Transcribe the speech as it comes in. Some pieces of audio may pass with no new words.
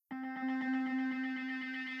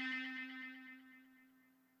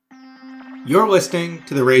You're listening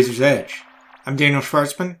to The Razor's Edge. I'm Daniel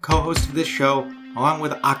Schwartzman, co-host of this show, along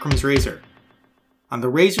with Akram's Razor. On The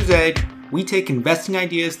Razor's Edge, we take investing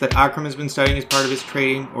ideas that Akram has been studying as part of his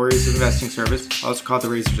trading or his investing service, also called The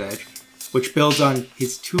Razor's Edge, which builds on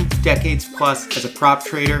his 2 decades plus as a prop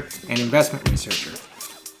trader and investment researcher.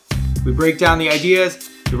 We break down the ideas,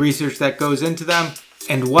 the research that goes into them,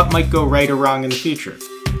 and what might go right or wrong in the future.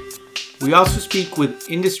 We also speak with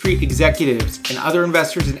industry executives and other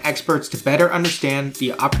investors and experts to better understand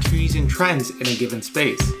the opportunities and trends in a given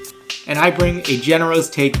space. And I bring a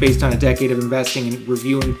generalist take based on a decade of investing and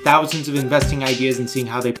reviewing thousands of investing ideas and seeing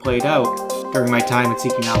how they played out during my time at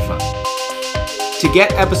Seeking Alpha. To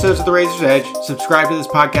get episodes of The Razor's Edge, subscribe to this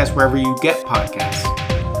podcast wherever you get podcasts.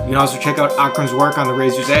 You can also check out Akram's work on The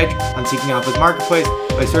Razor's Edge on Seeking Alpha's marketplace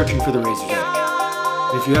by searching for The Razor's Edge.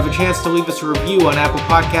 And if you have a chance to leave us a review on Apple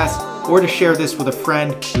Podcasts, or to share this with a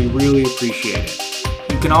friend, we really appreciate it.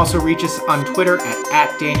 You can also reach us on Twitter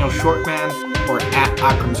at Daniel Shortman or at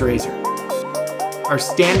Akram's Razor. Our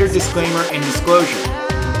standard disclaimer and disclosure.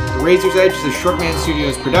 The Razor's Edge is a Shortman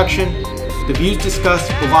Studios production. The views discussed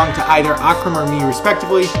belong to either Akram or me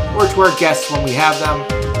respectively, or to our guests when we have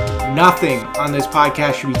them. Nothing on this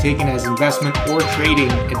podcast should be taken as investment or trading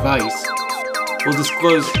advice. We'll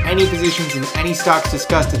disclose any positions in any stocks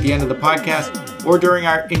discussed at the end of the podcast or during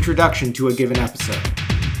our introduction to a given episode.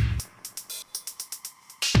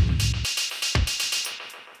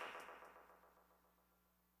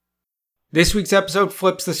 This week's episode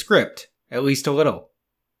flips the script, at least a little.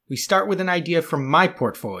 We start with an idea from my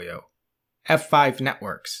portfolio, F5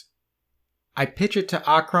 Networks. I pitch it to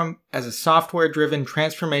Akram as a software-driven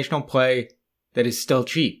transformational play that is still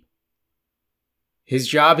cheap. His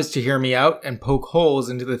job is to hear me out and poke holes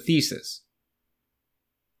into the thesis.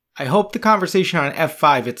 I hope the conversation on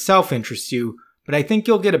F5 itself interests you, but I think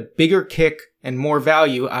you'll get a bigger kick and more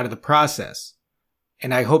value out of the process.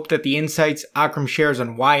 And I hope that the insights Akram shares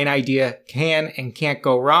on why an idea can and can't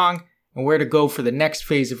go wrong and where to go for the next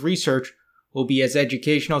phase of research will be as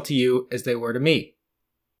educational to you as they were to me.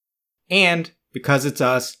 And, because it's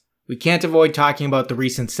us, we can't avoid talking about the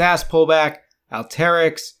recent SaaS pullback,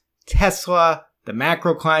 Alteryx, Tesla, the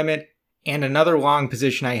macro climate, and another long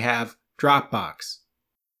position I have, Dropbox.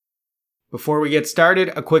 Before we get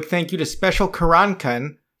started, a quick thank you to Special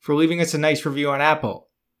Karankan for leaving us a nice review on Apple.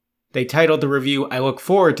 They titled the review, "I look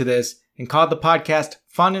forward to this," and called the podcast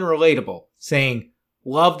fun and relatable, saying,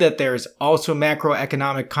 "Love that there is also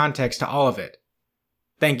macroeconomic context to all of it."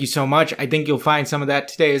 Thank you so much. I think you'll find some of that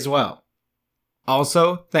today as well.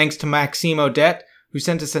 Also, thanks to Maxime Odette, who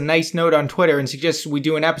sent us a nice note on Twitter and suggested we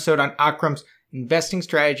do an episode on Akram's investing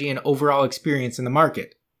strategy and overall experience in the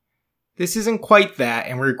market. This isn't quite that,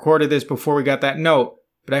 and we recorded this before we got that note,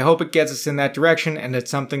 but I hope it gets us in that direction, and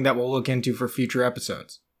it's something that we'll look into for future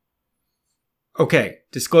episodes. Okay,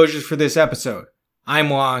 disclosures for this episode. I'm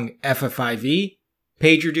long FFIV,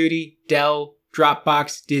 PagerDuty, Dell,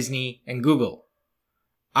 Dropbox, Disney, and Google.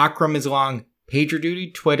 Akram is long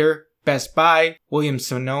PagerDuty, Twitter, Best Buy,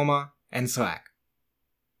 Williams-Sonoma, and Slack.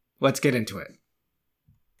 Let's get into it.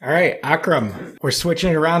 All right, Akram, we're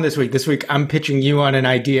switching it around this week. This week, I'm pitching you on an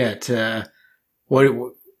idea to, what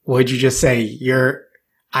would you just say?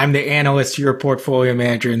 I'm the analyst, you're a portfolio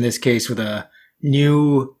manager in this case with a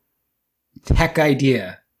new tech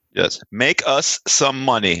idea. Yes, make us some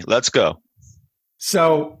money. Let's go.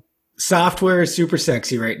 So, software is super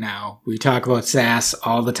sexy right now. We talk about SaaS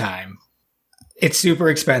all the time. It's super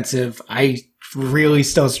expensive. I really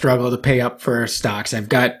still struggle to pay up for stocks. I've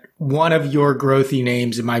got one of your growthy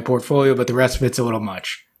names in my portfolio, but the rest of it's a little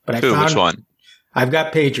much. But which one? I've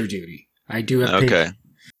got PagerDuty. I do have Okay.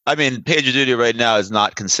 I mean, PagerDuty right now is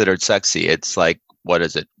not considered sexy. It's like, what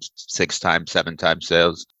is it? 6 times, 7 times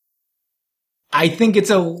sales? I think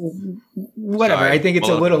it's whatever. Sorry, I think it's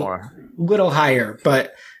a little higher,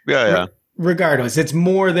 but yeah. Regardless, it's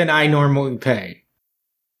more than I normally pay.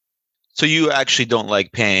 So you actually don't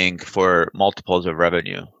like paying for multiples of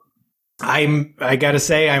revenue? I gotta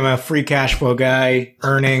say, I'm a free cash flow guy,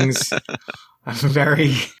 earnings.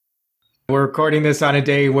 We're recording this on a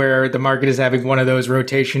day where the market is having one of those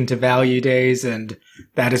rotation to value days, and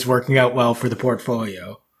that is working out well for the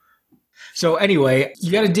portfolio. So anyway,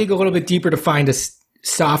 you got to dig a little bit deeper to find a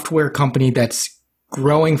software company that's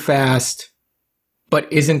growing fast,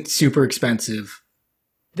 but isn't super expensive.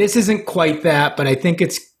 This isn't quite that, but I think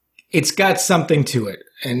it's got something to it.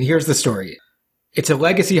 And here's the story. It's a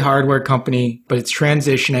legacy hardware company, but it's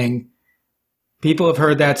transitioning. People have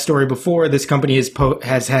heard that story before. This company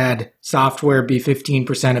has had software be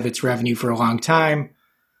 15% of its revenue for a long time.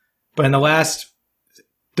 But in the last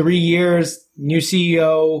 3 years, new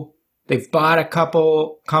CEO, They've bought a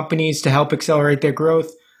couple companies to help accelerate their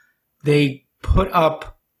growth. They put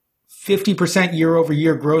up 50% year over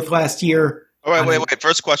year growth last year. All right, wait.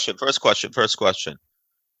 First question.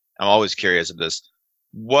 I'm always curious of this.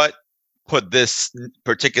 What put this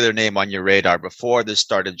particular name on your radar before this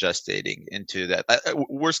started gestating into that?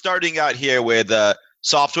 We're starting out here with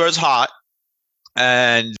software is hot,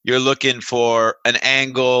 and you're looking for an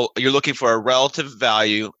angle. You're looking for a relative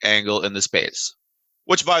value angle in the space,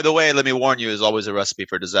 which, by the way, let me warn you, is always a recipe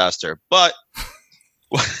for disaster. But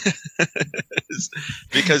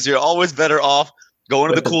because you're always better off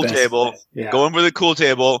going to the cool table, going for the cool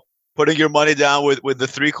table, putting your money down with the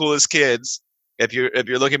three coolest kids. If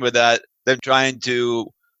you're looking for that, than trying to,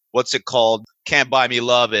 what's it called? Can't buy me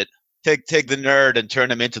love it. Take the nerd and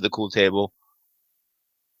turn him into the cool table.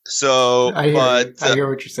 So, I hear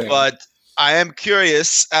what you're saying. But I am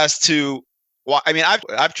curious as to why. I mean,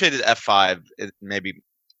 I've traded F5 maybe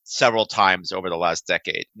several times over the last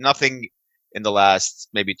decade. Nothing in the last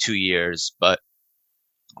maybe 2 years,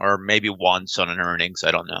 or maybe once on an earnings.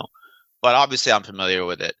 I don't know, but obviously I'm familiar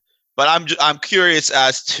with it. But I'm curious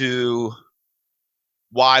as to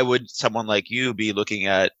why would someone like you be looking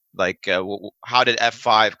at how did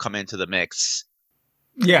F5 come into the mix?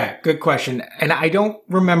 Yeah, good question. And I don't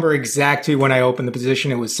remember exactly when I opened the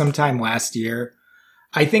position. It was sometime last year.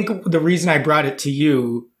 I think the reason I brought it to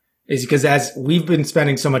you is because as we've been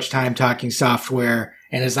spending so much time talking software,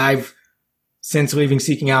 and as I've, since leaving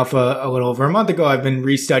Seeking Alpha a little over a month ago, I've been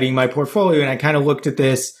restudying my portfolio, and I kind of looked at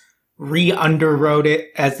this, re-underwrote it,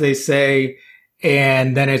 as they say,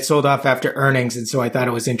 and then it sold off after earnings. And so I thought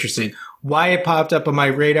it was interesting. Why it popped up on my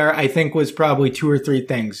radar, I think, was probably 2 or 3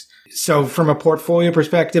 things. So from a portfolio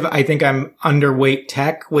perspective, I think I'm underweight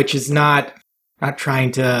tech, which is not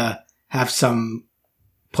trying to have some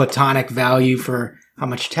platonic value for how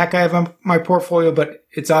much tech I have on my portfolio, but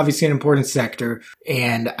it's obviously an important sector.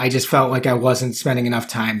 And I just felt like I wasn't spending enough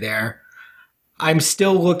time there. I'm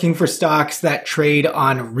still looking for stocks that trade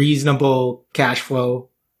on reasonable cash flow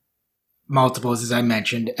multiples, as I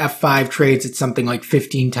mentioned. F5 trades at something like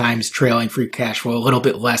 15 times trailing free cash flow, a little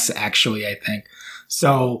bit less, actually, I think.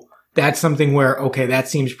 So that's something where, okay, that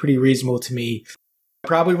seems pretty reasonable to me.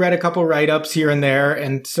 Probably read a couple write-ups here and there,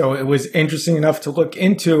 and so it was interesting enough to look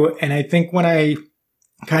into. And I think when I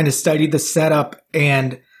kind of studied the setup,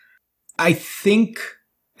 and I think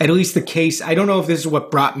at least the case, I don't know if this is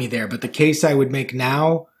what brought me there, but the case I would make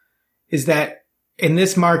now is that in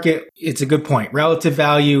this market, it's a good point. Relative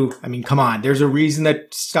value, I mean, come on. There's a reason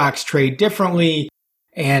that stocks trade differently.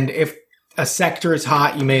 And if a sector is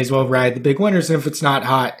hot, you may as well ride the big winners. And if it's not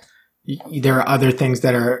hot, there are other things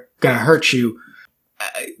that are going to hurt you.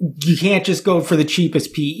 You can't just go for the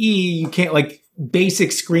cheapest PE. You can't,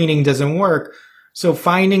 basic screening doesn't work. So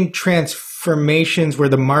finding transformations where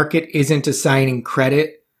the market isn't assigning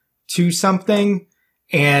credit to something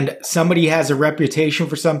and somebody has a reputation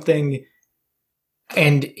for something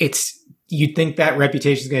and you think that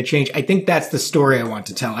reputation is going to change. I think that's the story I want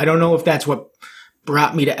to tell. I don't know if that's what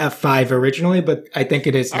brought me to F5 originally, but I think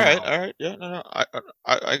it is. All right. Yeah, no,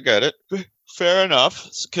 I get it. Fair enough.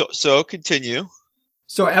 So continue.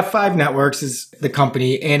 So F5 Networks is the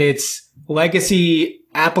company, and its legacy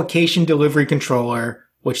application delivery controller,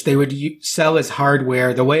 which they would sell as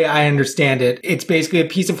hardware. The way I understand it, it's basically a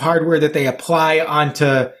piece of hardware that they apply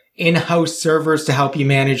onto in-house servers to help you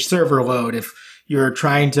manage server load. If you're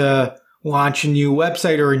trying to launch a new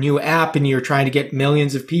website or a new app and you're trying to get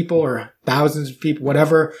millions of people or thousands of people,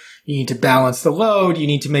 whatever, you need to balance the load. You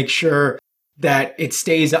need to make sure that it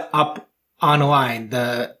stays up online.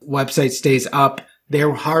 The website stays up.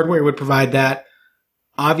 Their hardware would provide that.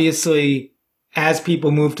 Obviously, as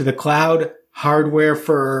people move to the cloud, hardware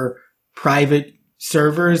for private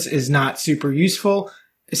servers is not super useful.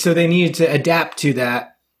 So they needed to adapt to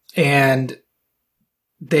that. And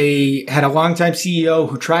they had a longtime CEO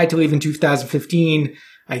who tried to leave in 2015.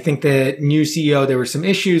 I think the new CEO, there were some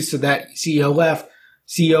issues, so that CEO left.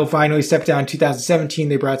 CEO finally stepped down in 2017.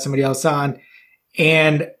 They brought somebody else on.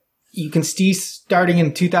 And you can see starting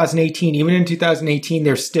in 2018, even in 2018,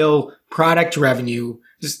 there's still product revenue.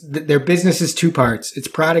 Their business is 2 parts. It's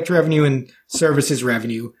product revenue and services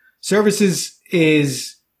revenue. Services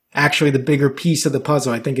is actually the bigger piece of the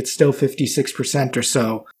puzzle. I think it's still 56% or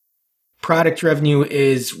so. Product revenue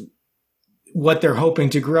is what they're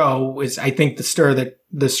hoping to grow, is I think the straw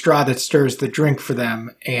that stirs the drink for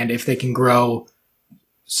them. And if they can grow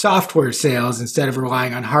software sales instead of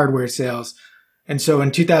relying on hardware sales. And so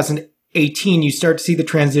in 2018, you start to see the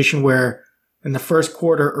transition where in the first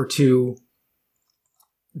quarter or two,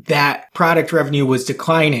 that product revenue was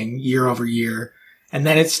declining year over year. And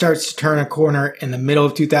then it starts to turn a corner in the middle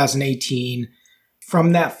of 2018.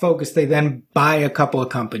 From that focus, they then buy a couple of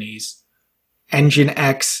companies,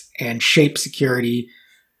 NGINX and Shape Security.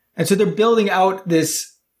 And so they're building out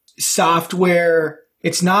this software.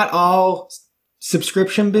 It's not all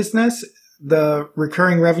subscription business. The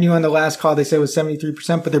recurring revenue on the last call, they said was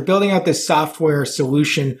 73%, but they're building out this software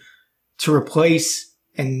solution to replace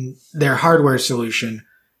their hardware solution.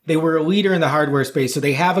 They were a leader in the hardware space, so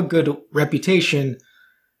they have a good reputation.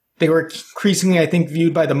 They were increasingly, I think,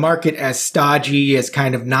 viewed by the market as stodgy, as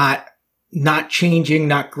kind of not changing,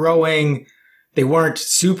 not growing. They weren't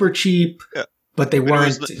super cheap, but they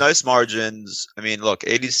weren't. It was nice margins. I mean, look,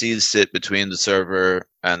 ADCs sit between the server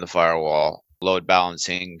and the firewall. Load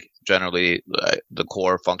balancing, generally the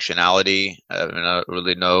core functionality. I don't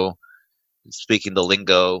really know, speaking the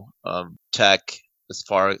lingo of tech, as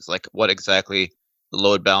far as like what exactly the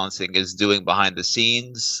load balancing is doing behind the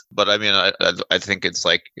scenes. But I mean, I think it's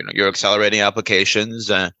like, you're accelerating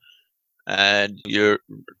applications and you're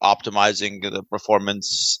optimizing the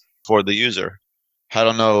performance for the user. I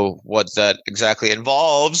don't know what that exactly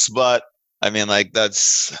involves, but I mean, like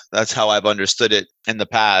that's how I've understood it in the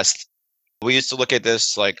past. We used to look at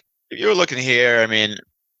this like, if you were looking here, I mean,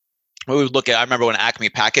 we would look at, I remember when Acme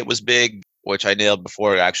Packet was big, which I nailed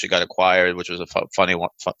before it actually got acquired, which was a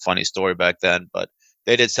funny story back then, but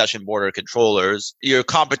they did session border controllers. Your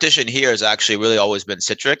competition here has actually really always been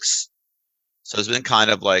Citrix. So it's been kind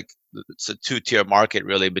of like, it's a two-tier market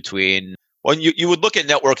really between, when you would look at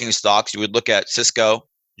networking stocks, you would look at Cisco,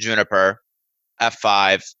 Juniper,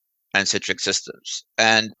 F5, and Citrix Systems.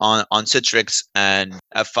 And on Citrix and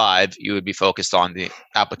F5, you would be focused on the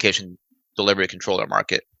application delivery controller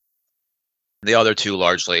market. The other two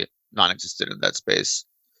largely non-existent in that space.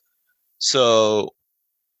 So,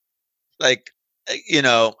 like,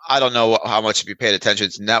 I don't know how much you paid attention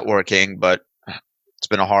to networking, but it's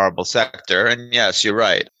been a horrible sector. And yes, you're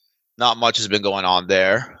right. Not much has been going on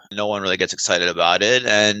there. No one really gets excited about it.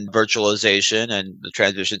 And virtualization and the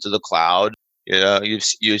transition to the cloud, you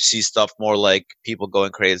see stuff more like people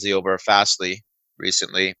going crazy over Fastly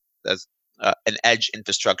recently as an edge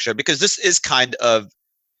infrastructure, because this is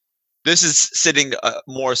sitting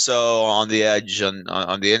more so on the edge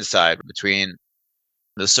on the inside between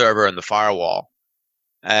the server and the firewall,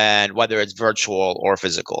 and whether it's virtual or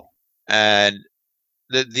physical. And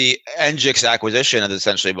the NGINX acquisition is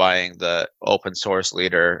essentially buying the open source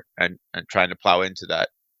leader and trying to plow into that.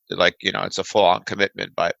 Like, it's a full on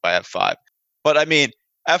commitment by F5. But I mean,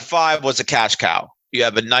 F5 was a cash cow. You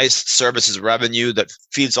have a nice services revenue that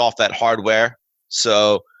feeds off that hardware.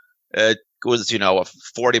 So it was, a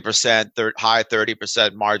 40%, high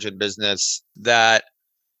 30% margin business that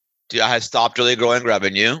has stopped really growing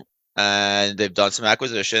revenue. And they've done some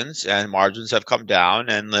acquisitions and margins have come down,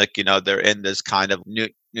 and they're in this kind of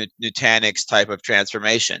Nutanix type of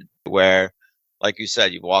transformation where, like you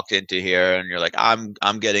said, you walked into here and you're like,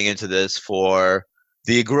 I'm getting into this for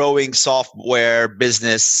the growing software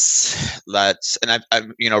business.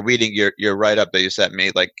 I'm reading your write-up that you sent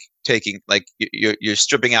me, like taking, like you're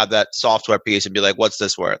stripping out that software piece and be like, what's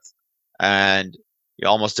this worth? And you're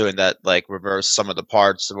almost doing that, like reverse some of the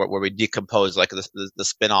parts where we decompose like the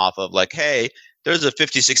spin-off of like, hey, there's a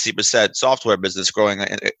 50-60% software business growing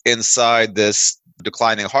inside this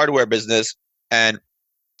declining hardware business. And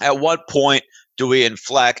at what point do we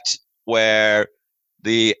inflect where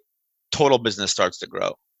the total business starts to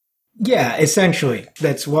grow? Yeah, essentially.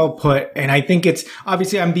 That's well put. And I think it's,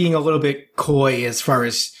 obviously I'm being a little bit coy as far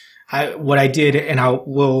as what I did, and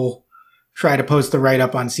we'll try to post the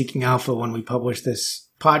write-up on Seeking Alpha when we publish this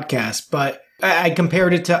podcast. But I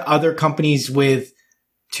compared it to other companies with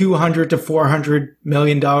 $200 to $400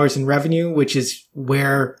 million in revenue, which is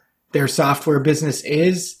where their software business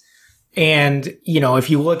is. And, if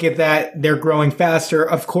you look at that, they're growing faster.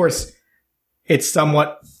 Of course, it's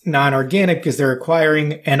somewhat non-organic because they're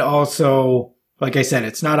acquiring. And also, like I said,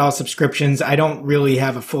 it's not all subscriptions. I don't really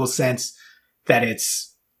have a full sense that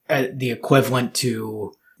it's the equivalent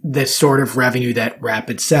to the sort of revenue that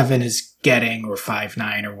Rapid7 is getting, or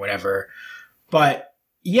Five9 or whatever. But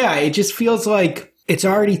yeah, it just feels like it's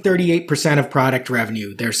already 38% of product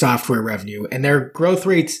revenue, their software revenue, and their growth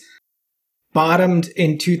rates bottomed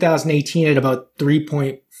in 2018 at about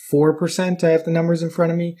 3.4%. I have the numbers in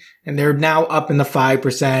front of me, and they're now up in the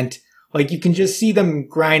 5%. Like, you can just see them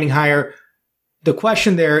grinding higher. The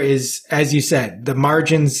question there is, as you said, the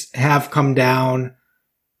margins have come down,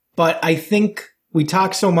 but I think we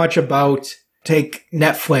talk so much about, take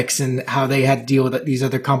Netflix and how they had to deal with these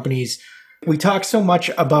other companies. We talk so much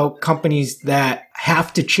about companies that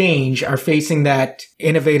have to change, are facing that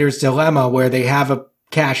innovator's dilemma where they have a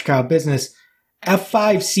cash cow business.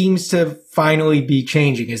 F5 seems to finally be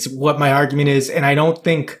changing is what my argument is. And I don't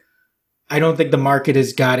think the market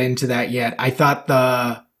has got into that yet. I thought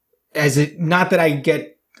not that I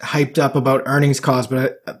get hyped up about earnings calls,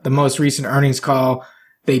 but the most recent earnings call,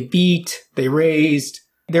 they raised.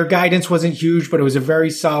 Their guidance wasn't huge, but it was a very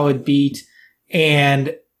solid beat.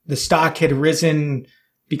 And the stock had risen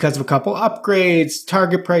because of a couple upgrades,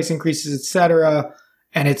 target price increases, etc.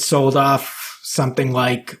 And it sold off something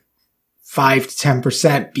like 5 to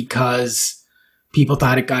 10% because people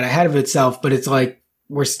thought it got ahead of itself. But it's like,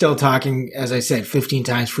 we're still talking, as I said, 15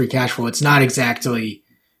 times free cash flow. It's not exactly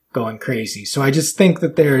going crazy. So I just think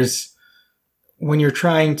that when you're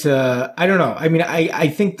trying to, I don't know. I mean, I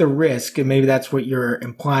think the risk, and maybe that's what you're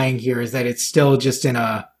implying here, is that it's still just in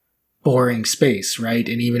a boring space, right?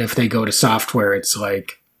 And even if they go to software, it's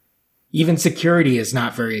like, even security is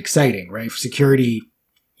not very exciting, right? For security,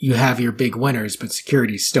 you have your big winners, but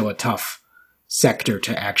security is still a tough sector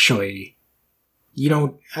to actually,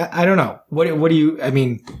 I don't know. What do you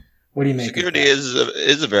make? Security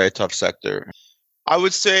is a very tough sector. I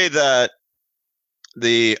would say that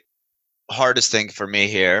the hardest thing for me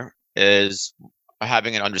here is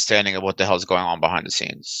having an understanding of what the hell is going on behind the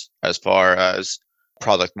scenes as far as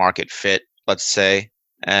product market fit, let's say,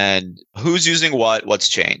 and who's using what's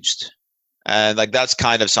changed. And like, that's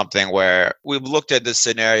kind of something where we've looked at this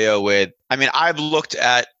scenario I've looked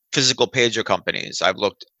at physical pager companies. I've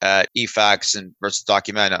looked at eFax and versus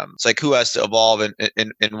Documentum. It's like, who has to evolve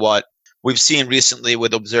in what? We've seen recently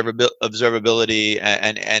with observability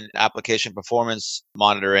and application performance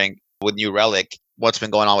monitoring with New Relic, what's been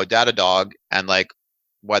going on with Datadog and like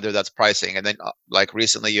whether that's pricing. And then like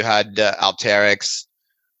recently you had Alteryx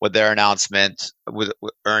with their announcement with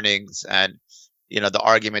earnings and, the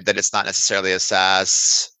argument that it's not necessarily a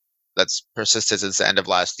SaaS that's persisted since the end of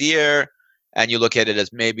last year. And you look at it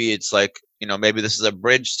as maybe it's like, maybe this is a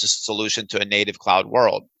bridge to solution to a native cloud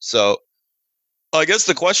world. So I guess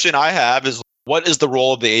the question I have is, what is the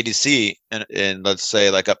role of the ADC in let's say,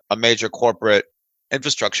 like a major corporate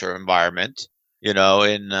infrastructure environment, in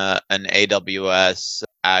an AWS,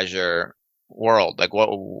 Azure world? Like,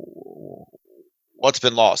 what's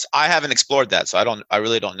been lost? I haven't explored that, so I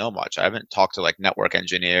really don't know much. I haven't talked to like network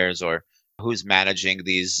engineers or who's managing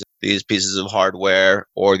these pieces of hardware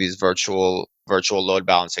or these virtual load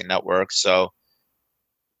balancing networks. So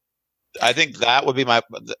I think that would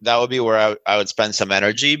be where I would spend some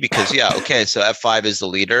energy, because so F5 is the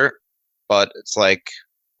leader, but it's like,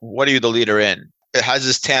 what are you the leader in? Has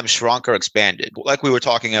this TAM shrunk or expanded? Like we were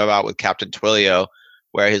talking about with Captain Twilio,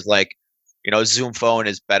 where he's like, Zoom Phone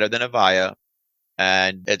is better than Avaya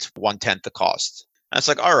and it's 1/10 the cost. And it's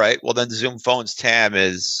like, all right, well then Zoom Phone's TAM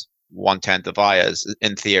is 1/10 of Avaya's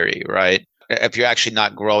in theory, right? If you're actually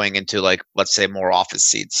not growing into like, let's say, more office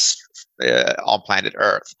seats on planet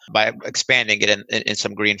Earth by expanding it in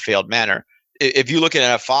some greenfield manner. If you look at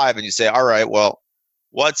an F5 and you say, all right, well,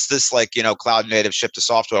 what's this like, cloud native shift to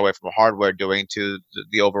software away from hardware doing to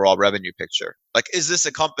the overall revenue picture? Like, is this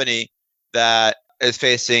a company that is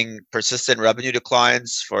facing persistent revenue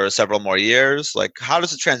declines for several more years? Like, how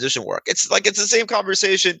does the transition work? It's the same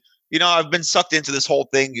conversation. I've been sucked into this whole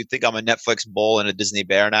thing. You think I'm a Netflix bull and a Disney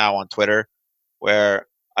bear now on Twitter, where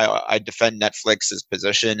I defend Netflix's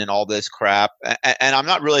position and all this crap. And I'm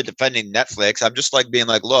not really defending Netflix. I'm just like being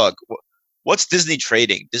like, look, what's Disney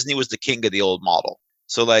trading? Disney was the king of the old model.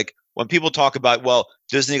 So like, when people talk about, well,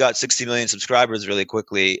 Disney got 60 million subscribers really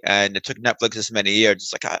quickly and it took Netflix this many years,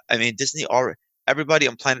 it's like, I mean, Disney already, everybody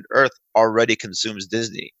on planet Earth already consumes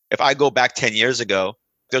Disney. If I go back 10 years ago,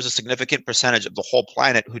 there's a significant percentage of the whole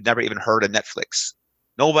planet who'd never even heard of Netflix.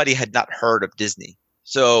 Nobody had not heard of Disney.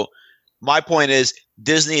 So my point is,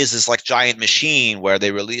 Disney is this like giant machine where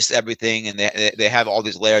they release everything and they have all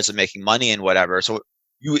these layers of making money and whatever. So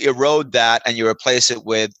you erode that and you replace it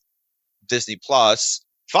with Disney Plus.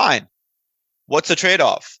 Fine. What's the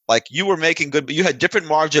trade-off? Like, you were making good, but you had different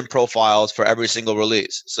margin profiles for every single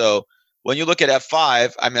release. So when you look at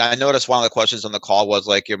F5, I mean, I noticed one of the questions on the call was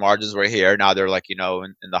like, your margins were here. Now they're like, in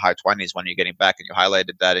the high 20s when you're getting back, and you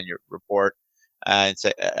highlighted that in your report and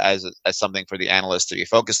as something for the analysts to be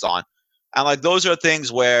focused on. And like, those are things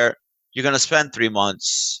where you're going to spend 3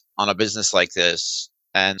 months on a business like this,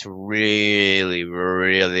 and to really,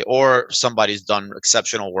 really, or somebody's done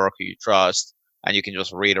exceptional work who you trust, and you can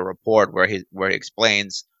just read a report where he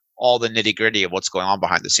explains all the nitty gritty of what's going on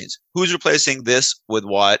behind the scenes. Who's replacing this with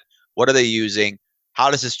what? What are they using? How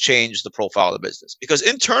does this change the profile of the business? Because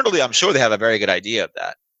internally, I'm sure they have a very good idea of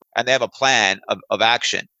that, and they have a plan of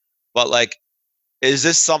action. But like, is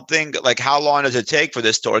this something like, how long does it take for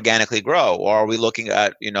this to organically grow? Or are we looking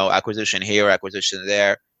at, acquisition here, acquisition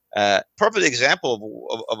there? Perfect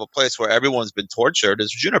example of a place where everyone's been tortured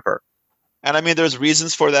is Juniper. And I mean, there's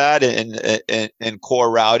reasons for that in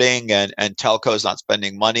core routing and telcos not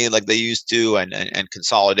spending money like they used to, and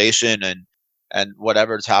consolidation and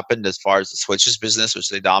whatever's happened as far as the switches business, which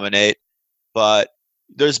they dominate. But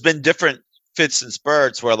there's been different fits and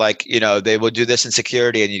spurts where, like, they would do this in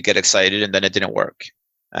security and you'd get excited, and then it didn't work.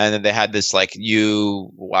 And then they had this I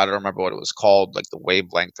don't remember what it was called, like the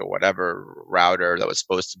wavelength or whatever router that was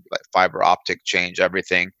supposed to be like fiber optic change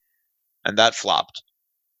everything, and that flopped.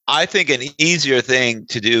 I think an easier thing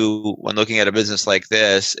to do when looking at a business like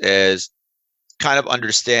this is kind of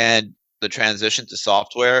understand the transition to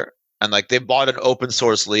software. And like, they bought an open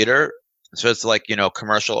source leader. So it's like,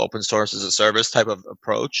 commercial open source as a service type of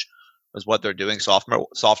approach is what they're doing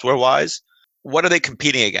software wise. What are they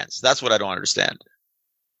competing against? That's what I don't understand.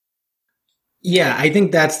 Yeah, I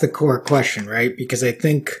think that's the core question, right? Because I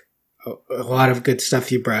think a lot of good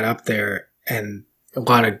stuff you brought up there, and a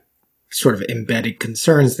lot of sort of embedded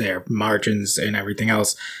concerns there, margins and everything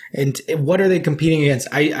else. And what are they competing against?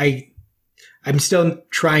 I'm still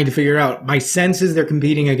trying to figure out. My sense is they're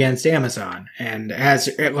competing against Amazon, and as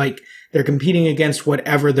like they're competing against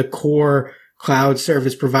whatever the core cloud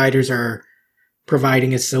service providers are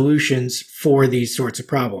providing as solutions for these sorts of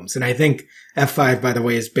problems. And I think F5, by the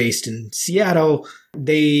way, is based in Seattle.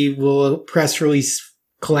 They will press release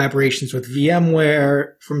collaborations with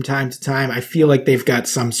VMware from time to time. I feel like they've got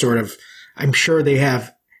some sort of, I'm sure they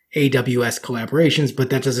have AWS collaborations, but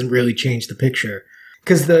that doesn't really change the picture.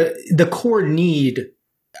 Because the core need,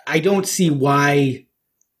 I don't see why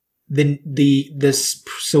this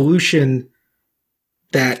solution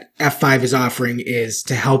that F5 is offering is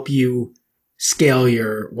to help you scale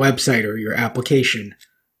your website or your application.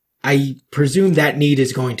 I presume that need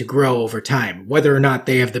is going to grow over time. Whether or not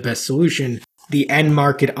they have the best solution, the end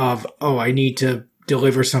market of, I need to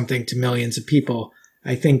deliver something to millions of people,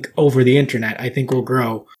 I think over the internet, I think will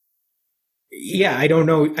grow. Yeah, I don't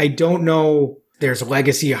know. There's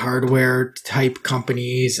legacy hardware type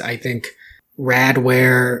companies. I think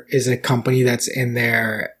Radware is a company that's in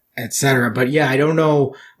there, etc. But yeah, I don't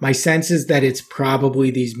know. My sense is that it's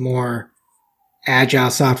probably these more agile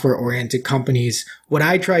software oriented companies. What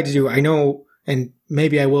I try to do, I know, and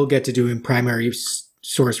maybe I will get to do in primary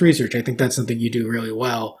source research. I think that's something you do really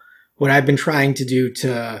well. What I've been trying to do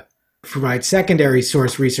to provide secondary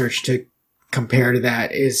source research to compare to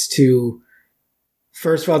that is to,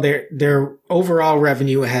 first of all, their overall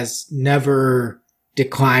revenue has never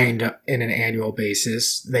declined in an annual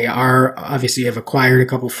basis. They are obviously have acquired a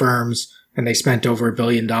couple firms, and they spent over $1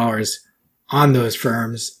 billion on those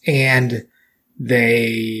firms. And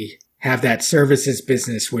they have that services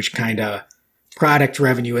business, which kind of product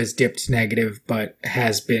revenue has dipped negative, but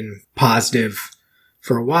has been positive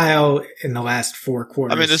for a while in the last 4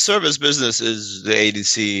 quarters. I mean, the service business is the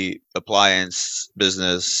ADC appliance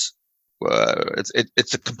business.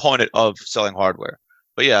 It's a component of selling hardware.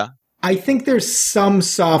 But yeah. I think there's some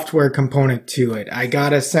software component to it. I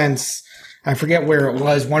got a sense, I forget where it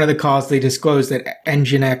was, one of the calls they disclosed that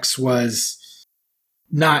NGINX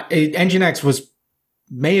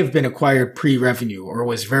may have been acquired pre-revenue or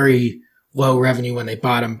was very low revenue when they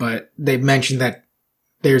bought them, but they mentioned that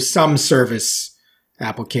there's some service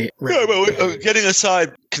application. Yeah, but getting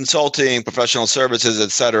aside consulting, professional services,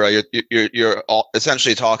 etc., you're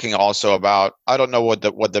essentially talking also about, I don't know what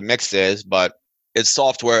the mix is, but it's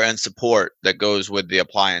software and support that goes with the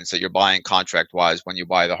appliance that you're buying contract-wise when you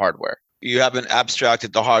buy the hardware. You haven't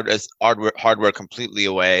abstracted the hardware completely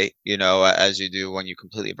away, as you do when you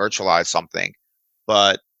completely virtualize something.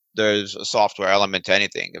 But there's a software element to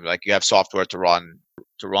anything. Like, you have software to run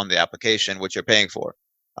the application, which you're paying for,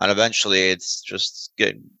 and eventually it's just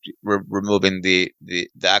removing the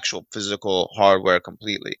actual physical hardware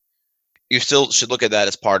completely. You still should look at that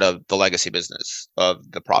as part of the legacy business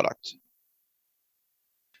of the product.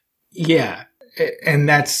 Yeah, and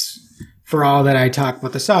that's, for all that I talk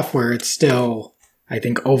about the software, it's still, I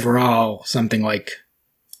think, overall something like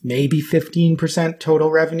maybe 15%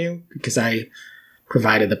 total revenue, because I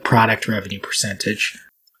provided the product revenue percentage.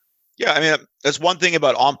 Yeah, I mean, that's one thing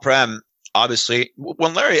about on-prem. Obviously,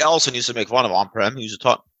 when Larry Ellison used to make fun of on-prem, he used to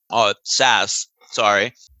talk SaaS.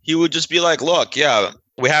 Sorry, he would just be like, "Look, yeah,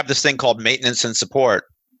 we have this thing called maintenance and support,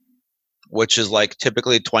 which is like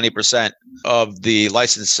typically 20% of the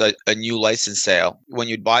license, a new license sale. When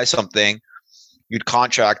you'd buy something, you'd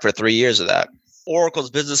contract for 3 years of that." Oracle's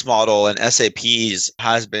business model and SAP's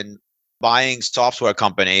has been buying software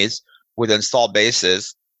companies with installed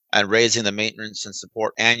bases and raising the maintenance and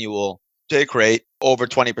support annual take rate over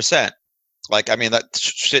 20%. Like, I mean, that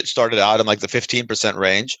shit started out in like the 15%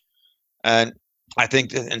 range. And I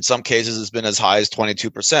think in some cases it's been as high as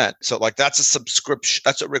 22%. So like that's a subscription,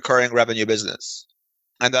 that's a recurring revenue business.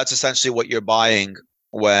 And that's essentially what you're buying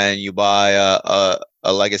when you buy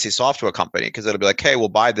a legacy software company, because it'll be like, hey, we'll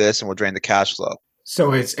buy this and we'll drain the cash flow.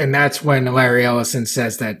 So and that's when Larry Ellison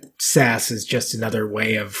says that SaaS is just another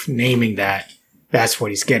way of naming that. That's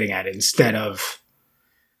what he's getting at. Instead of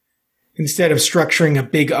structuring a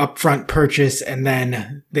big upfront purchase and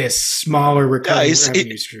then this smaller recurring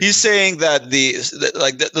revenue stream. He's saying that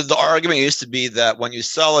the argument used to be that when you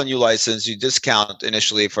sell a new license, you discount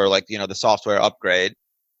initially for the software upgrade,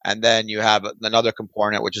 and then you have another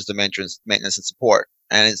component, which is the maintenance and support.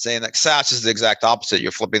 And it's saying that SaaS is the exact opposite.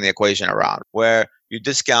 You're flipping the equation around, where you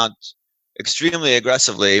discount extremely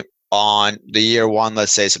aggressively on the year one,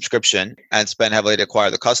 let's say, subscription, and spend heavily to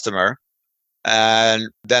acquire the customer. And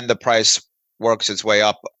then the price works its way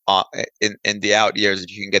up in the out years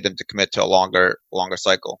if you can get them to commit to a longer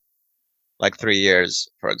cycle, like 3 years,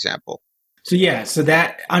 for example. So so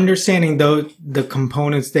that understanding the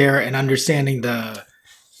components there and understanding the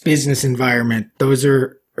business environment, those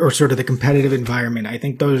are, or sort of the competitive environment, I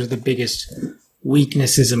think those are the biggest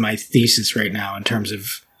weaknesses in my thesis right now in terms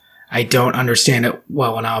of I don't understand it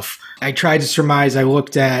well enough. I tried to surmise, I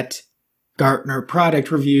looked at Gartner product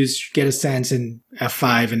reviews, get a sense, and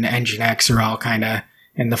F5 and NGINX are all kind of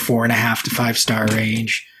in the 4.5 to 5 star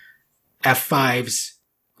range. F5's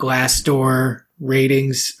Glassdoor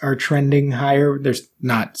ratings are trending higher. There's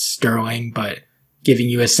not sterling, but giving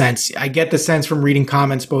you a sense. I get the sense from reading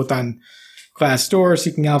comments both on Glassdoor,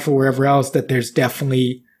 Seeking Alpha, wherever else, that there's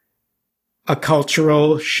definitely a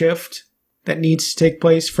cultural shift that needs to take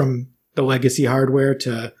place from the legacy hardware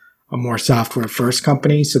to a more software first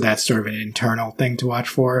company. So that's sort of an internal thing to watch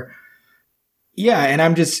for. Yeah. And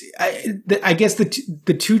I guess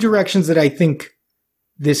the two directions that I think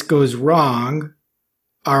this goes wrong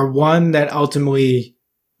are, one, that ultimately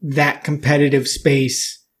that competitive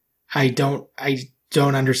space, I don't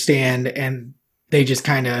understand. And they just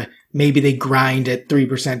kind of, maybe they grind at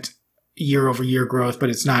 3% year over year growth, but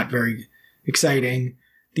it's not very exciting.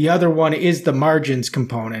 The other one is the margins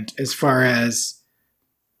component, as far as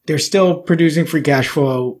they're still producing free cash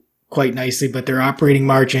flow quite nicely, but their operating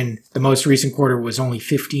margin, the most recent quarter, was only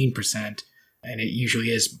 15%. And it usually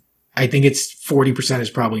is, I think it's 40% is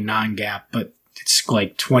probably non-GAAP, but it's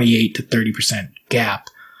like 28 to 30% GAAP.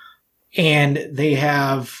 And they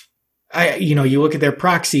have, you look at their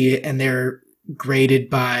proxy and they're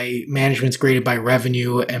management's graded by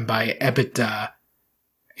revenue and by EBITDA.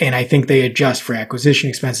 And I think they adjust for acquisition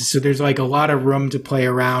expenses. So there's like a lot of room to play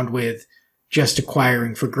around with just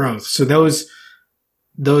acquiring for growth. So those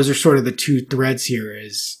are sort of the two threads here,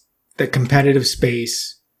 is the competitive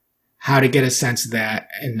space, how to get a sense of that.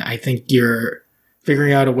 And I think you're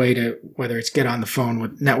figuring out a way to, whether it's get on the phone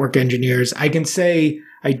with network engineers. I can say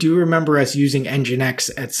I do remember us using NGINX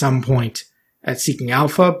at some point at Seeking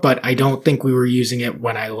Alpha, but I don't think we were using it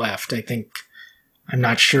when I left. I'm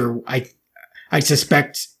not sure. I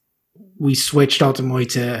suspect we switched ultimately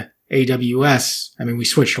to AWS. I mean, we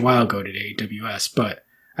switched a while ago to AWS, but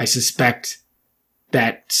I suspect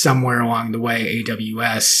that somewhere along the way,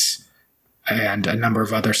 AWS and a number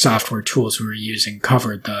of other software tools we were using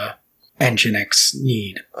covered the NGINX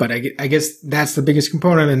need. But I guess that's the biggest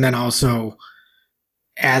component. And then also,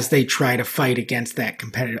 as they try to fight against that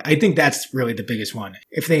competitive, I think that's really the biggest one.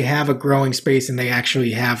 If they have a growing space and they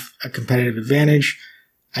actually have a competitive advantage,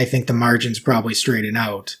 I think the margins probably straighten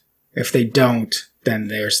out. If they don't, then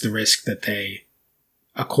there's the risk that they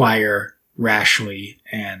acquire rashly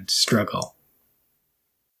and struggle.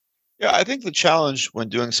 Yeah, I think the challenge when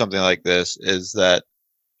doing something like this is that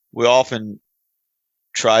we often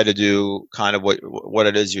try to do kind of what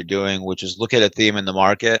it is you're doing, which is look at a theme in the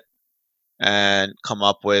market and come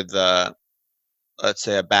up with, let's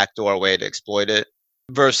say, a backdoor way to exploit it,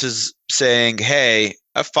 versus saying, hey,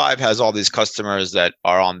 F5 has all these customers that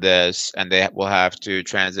are on this, and they will have to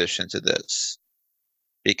transition to this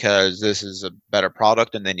because this is a better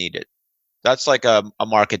product and they need it. That's like a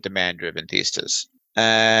market demand driven thesis.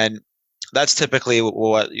 And that's typically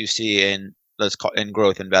what you see in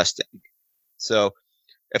growth investing. So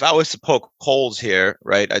if I was to poke holes here,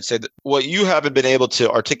 right, I'd say that what you haven't been able to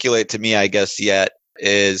articulate to me, I guess, yet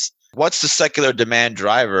is what's the secular demand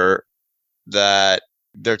driver that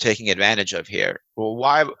they're taking advantage of here? Well,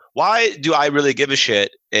 why do I really give a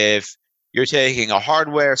shit if you're taking a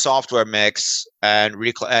hardware software mix and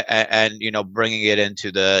bringing it into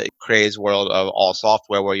the craze world of all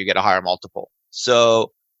software where you get a higher multiple?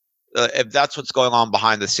 So if that's what's going on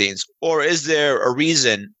behind the scenes, or is there a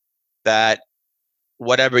reason that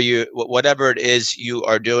whatever it is you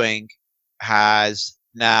are doing has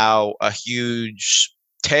now a huge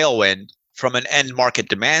tailwind from an end market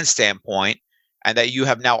demand standpoint, and that you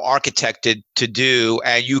have now architected to do,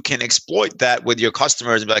 and you can exploit that with your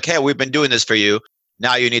customers and be like, hey, we've been doing this for you.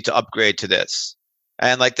 Now you need to upgrade to this.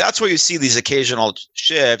 And like that's where you see these occasional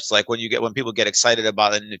shifts, like when people get excited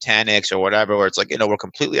about a Nutanix or whatever, where it's like, we're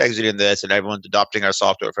completely exiting this and everyone's adopting our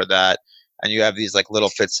software for that. And you have these like little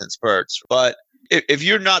fits and spurts. But if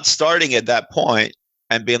you're not starting at that point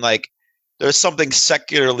and being like, there's something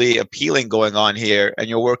secularly appealing going on here, and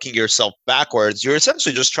you're working yourself backwards, you're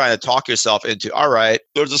essentially just trying to talk yourself into, all right,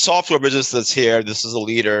 there's a software business that's here. This is a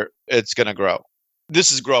leader. It's going to grow.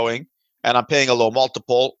 This is growing, and I'm paying a low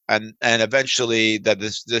multiple, and eventually that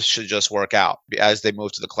this should just work out as they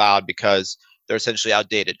move to the cloud because they're essentially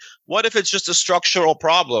outdated. What if it's just a structural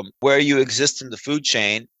problem where you exist in the food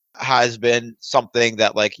chain has been something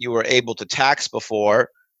that like you were able to tax before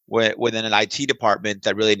within an IT department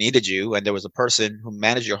that really needed you, and there was a person who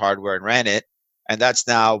managed your hardware and ran it, and that's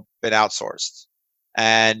now been outsourced.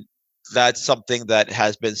 And that's something that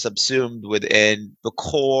has been subsumed within the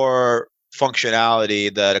core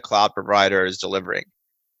functionality that a cloud provider is delivering.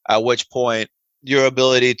 At which point, your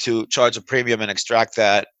ability to charge a premium and extract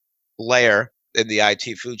that layer in the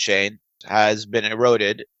IT food chain has been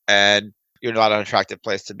eroded, and you're not an attractive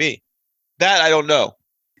place to be. That I don't know.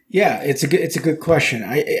 Yeah, it's a good question.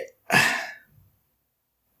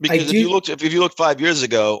 Because if you looked 5 years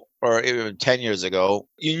ago or even 10 years ago,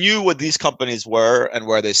 you knew what these companies were and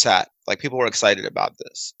where they sat. Like people were excited about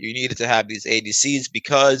this. You needed to have these ADCs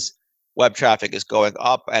because web traffic is going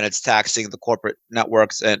up and it's taxing the corporate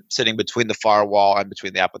networks and sitting between the firewall and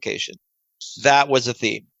between the application. That was a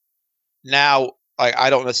theme. Now, I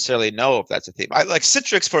don't necessarily know if that's a theme. I like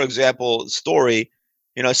Citrix, for example, story.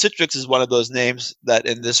 Citrix is one of those names that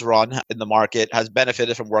in this run in the market has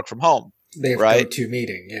benefited from work from home. They have right?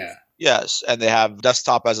 GoToMeeting, yeah. Yes, and they have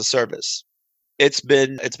desktop as a service. It's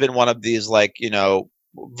been one of these like,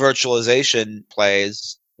 virtualization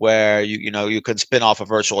plays where you can spin off a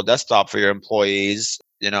virtual desktop for your employees,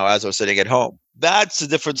 as they're sitting at home. That's a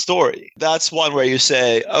different story. That's one where you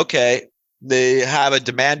say, okay, they have a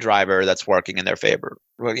demand driver that's working in their favor.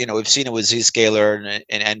 Well, we've seen it with Zscaler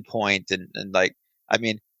and Endpoint and like, I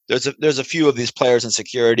mean, there's a few of these players in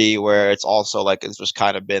security where it's also like it's just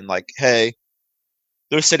kind of been like, hey,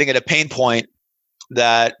 they're sitting at a pain point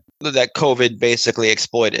that COVID basically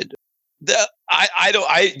exploited. I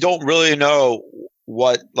don't really know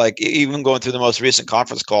what, like, even going through the most recent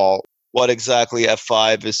conference call, what exactly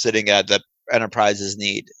F5 is sitting at that enterprises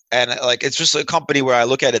need. And like it's just a company where I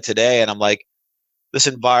look at it today and I'm like, this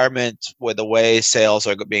environment with the way sales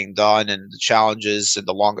are being done and the challenges and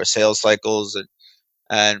the longer sales cycles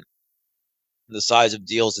and the size of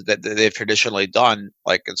deals that they've traditionally done,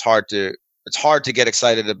 like it's hard to get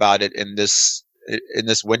excited about it in this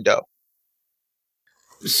window.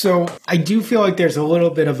 So I do feel like there's a little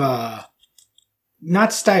bit of a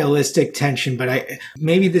not stylistic tension, but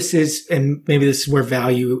maybe this is where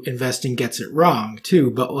value investing gets it wrong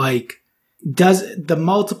too. But like, the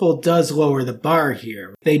multiple does lower the bar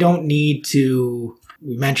here. They don't need to.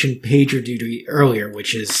 We mentioned PagerDuty earlier,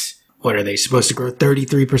 which is, what are they supposed to grow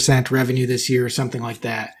 33% revenue this year or something like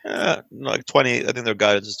that? Like 20. I think their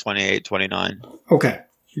guidance is 28, 29. Okay.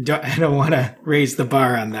 I don't want to raise the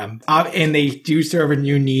bar on them. And they do serve a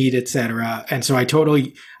new need, etc. And so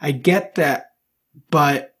I get that.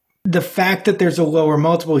 But the fact that there's a lower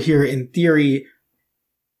multiple here in theory,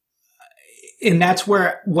 and that's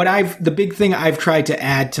where the big thing I've tried to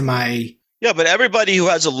add to my... Yeah, but everybody who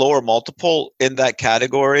has a lower multiple in that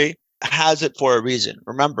category has it for a reason.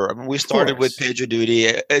 Remember, I mean, we started with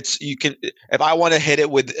PagerDuty. If I want to hit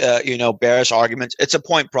it with, bearish arguments, it's a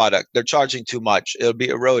point product. They're charging too much. It'll be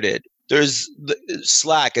eroded. There's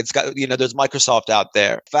Slack. It's got, there's Microsoft out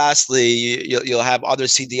there. Fastly, you'll have other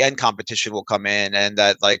CDN competition will come in, and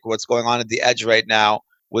that like what's going on at the edge right now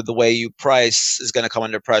with the way you price is going to come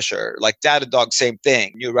under pressure. Like Datadog, same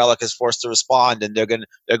thing. New Relic is forced to respond, and they're going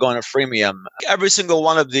to freemium. Every single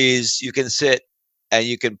one of these, you can sit and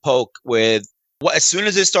you can poke with. As soon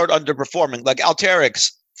as they start underperforming, like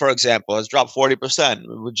Alteryx, for example, has dropped 40%.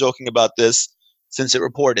 We were joking about this since it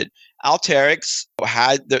reported. Alteryx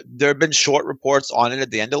there have been short reports on it at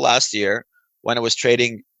the end of last year when it was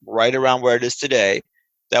trading right around where it is today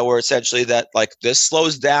that were essentially that like this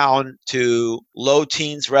slows down to low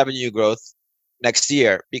teens revenue growth next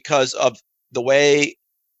year because of the way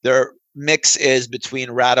their mix is between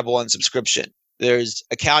ratable and subscription. There's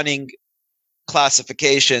accounting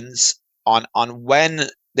classifications on when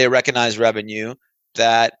they recognize revenue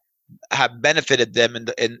that have benefited them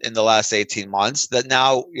in the last 18 months that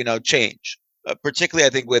now change. Particularly, I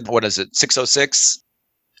think with 606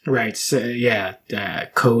 Right. So, yeah.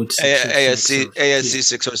 Code 606. ASC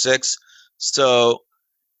 606. So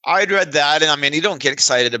I'd read that, and I mean, you don't get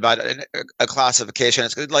excited about a classification.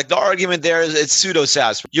 It's like the argument there is it's pseudo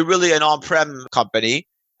SaaS. You're really an on-prem company,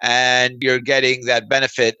 and you're getting that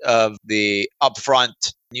benefit of the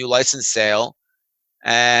upfront new license sale,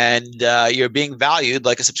 and you're being valued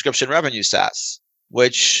like a subscription revenue SaaS,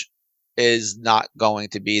 which is not going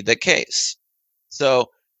to be the case. So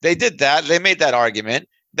they did that. They made that argument.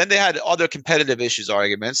 Then they had other competitive issues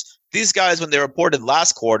arguments. These guys, when they reported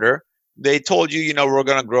last quarter, they told you, we're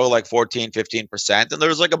going to grow like 14, 15%. And there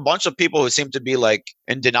was like a bunch of people who seemed to be like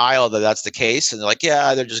in denial that that's the case. And they're like,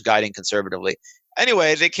 yeah, they're just guiding conservatively.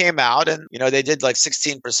 Anyway, they came out and, they did like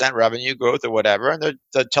 16% revenue growth or whatever. And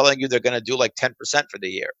they're telling you they're going to do like 10% for the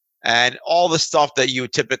year. And all the stuff that you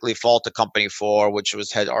typically fault a company for, which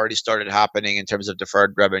had already started happening in terms of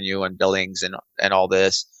deferred revenue and billings and all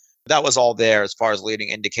this, that was all there as far as leading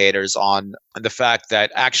indicators on the fact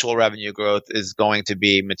that actual revenue growth is going to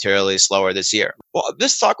be materially slower this year. Well,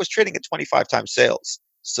 this stock was trading at 25 times sales.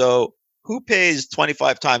 So who pays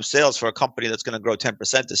 25 times sales for a company that's going to grow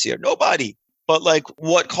 10% this year? Nobody. But like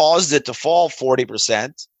what caused it to fall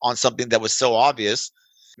 40% on something that was so obvious?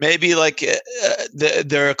 Maybe like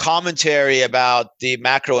their commentary about the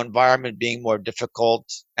macro environment being more difficult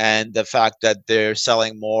and the fact that they're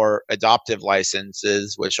selling more adoptive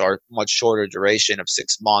licenses, which are much shorter duration of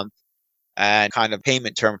 6 months and kind of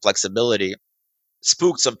payment term flexibility,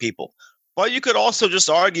 spooked some people. But you could also just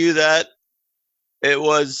argue that it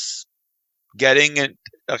was getting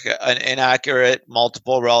an inaccurate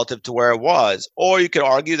multiple relative to where it was. Or you could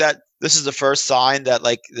argue that this is the first sign that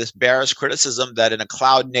like this bearish criticism that in a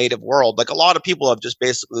cloud native world, like a lot of people have just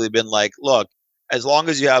basically been like, look, as long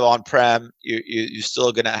as you have on-prem, you're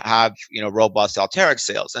still going to have, robust Alteryx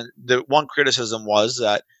sales. And the one criticism was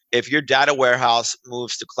that if your data warehouse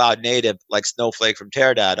moves to cloud native, like Snowflake from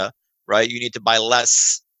Teradata, right, you need to buy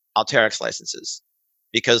less Alteryx licenses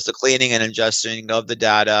because the cleaning and ingesting of the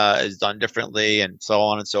data is done differently and so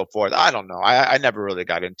on and so forth. I don't know. I never really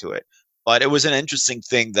got into it. But it was an interesting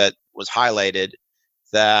thing that was highlighted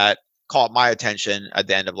that caught my attention at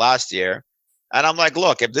the end of last year. And I'm like,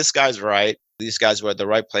 look, if this guy's right, these guys were at the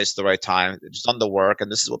right place at the right time, they've just done the work,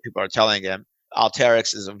 and this is what people are telling him.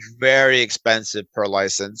 Alteryx is very expensive per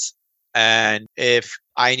license. And if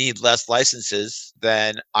I need less licenses,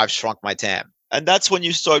 then I've shrunk my TAM. And that's when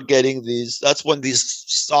you start getting that's when these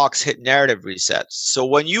stocks hit narrative resets. So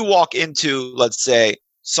when you walk into, let's say,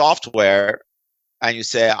 software, and you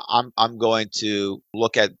say, I'm going to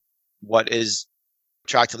look at what is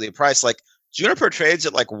attractively priced, like Juniper trades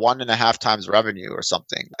at like 1.5 times revenue or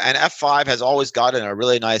something. And F5 has always gotten a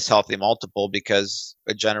really nice, healthy multiple because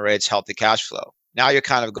it generates healthy cash flow. Now you're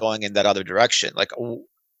kind of going in that other direction. Like,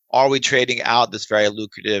 are we trading out this very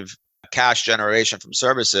lucrative cash generation from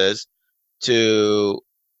services to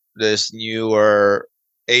this newer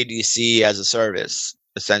ADC as a service?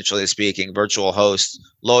 Essentially speaking, virtual host,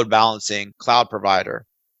 load balancing, cloud provider.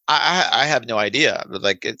 I have no idea. But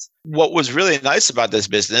like, what was really nice about this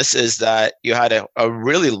business is that you had a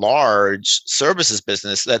really large services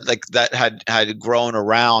business that had grown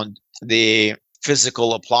around the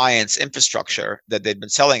physical appliance infrastructure that they'd been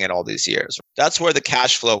selling it all these years. That's where the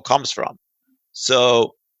cash flow comes from.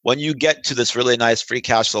 So when you get to this really nice free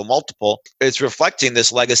cash flow multiple, it's reflecting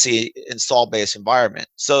this legacy install base environment.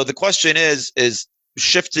 So the question is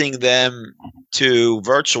shifting them to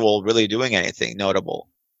virtual really doing anything notable?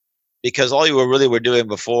 Because all you were doing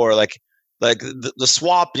before, like the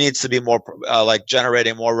swap needs to be more like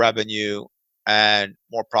generating more revenue and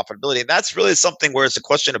more profitability. And that's really something where it's a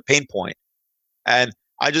question of pain point. And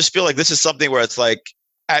I just feel like this is something where it's like,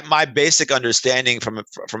 at my basic understanding from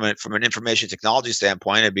an information technology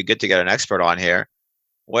standpoint, it'd be good to get an expert on here,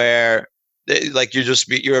 where like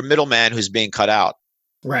you're a middleman who's being cut out.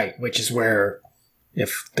 Right, which is where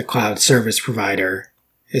if the cloud service provider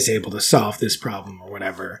is able to solve this problem or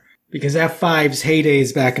whatever. Because F5's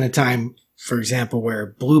heydays back in a time, for example, where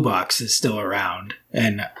Blue Box is still around.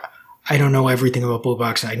 And I don't know everything about Blue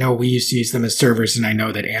Box. I know we used to use them as servers, and I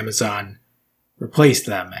know that Amazon replaced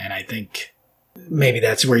them. And I think maybe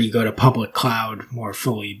that's where you go to public cloud more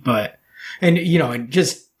fully. And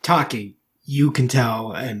just talking, you can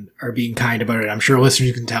tell and are being kind about it. I'm sure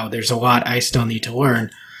listeners can tell there's a lot I still need to learn.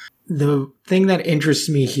 The thing that interests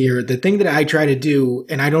me here, the thing that I try to do,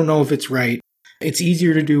 and I don't know if it's right, it's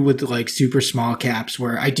easier to do with like super small caps,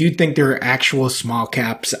 where I do think there are actual small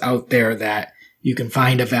caps out there that you can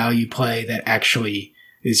find a value play that actually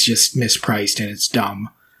is just mispriced and it's dumb.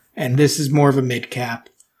 And this is more of a mid cap.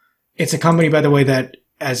 It's a company, by the way, that,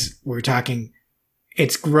 as we're talking,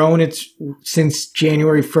 It's grown. It's since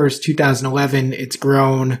January 1st, 2011, it's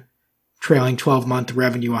grown trailing 12-month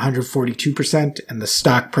revenue 142%, and the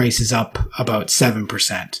stock price is up about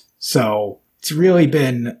 7%. So it's really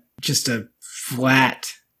been just a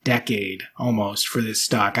flat decade almost for this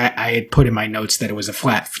stock. I had put in my notes that it was a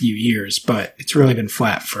flat few years, but it's really been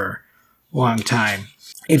flat for a long time.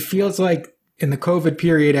 It feels like in the COVID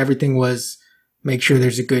period, everything was make sure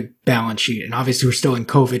there's a good balance sheet. And obviously we're still in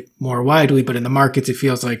COVID more widely, but in the markets, it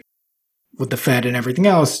feels like with the Fed and everything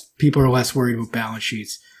else, people are less worried about balance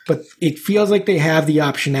sheets. But it feels like they have the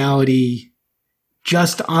optionality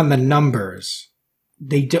just on the numbers.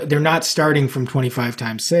 They're not starting from 25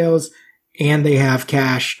 times sales, and they have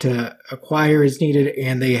cash to acquire as needed,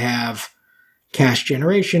 and they have cash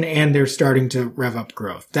generation, and they're starting to rev up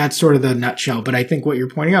growth. That's sort of the nutshell. But I think what you're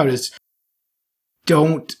pointing out is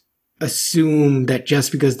don't assume that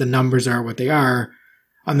just because the numbers are what they are,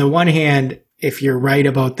 on the one hand, if you're right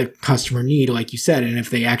about the customer need, like you said, and if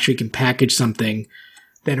they actually can package something,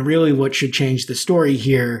 then really what should change the story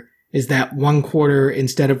here is that one quarter,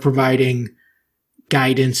 instead of providing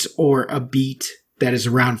guidance or a beat that is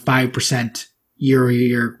around 5%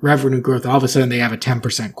 year-over-year revenue growth, all of a sudden they have a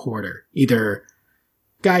 10% quarter, either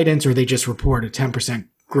guidance or they just report a 10%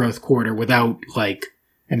 growth quarter without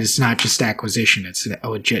and it's not just acquisition, it's a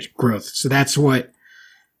legit growth.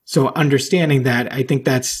 So understanding that, I think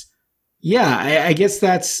I guess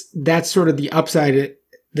that's sort of the upside.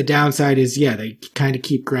 The downside is, they kind of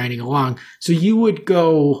keep grinding along. So you would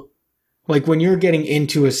go, when you're getting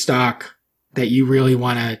into a stock that you really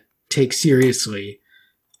want to take seriously,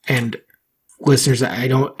 and listeners,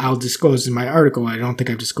 I'll disclose in my article, I don't think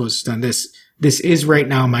I've disclosed on this. This is right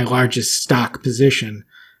now my largest stock position.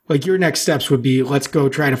 Your next steps would be, let's go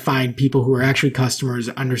try to find people who are actually customers,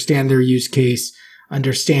 understand their use case,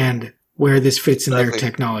 understand where this fits in their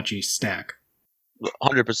technology stack.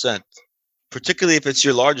 100%. Particularly if it's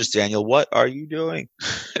your largest, Daniel. What are you doing?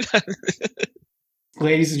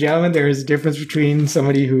 Ladies and gentlemen, there is a difference between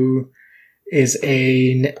somebody who is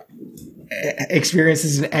experienced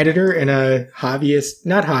as an editor and a hobbyist,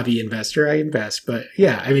 not hobby investor. I invest, but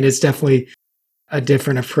it's definitely a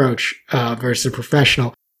different approach versus a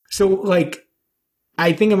professional. So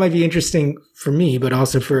I think it might be interesting for me, but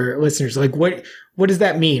also for listeners. What does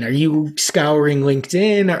that mean? Are you scouring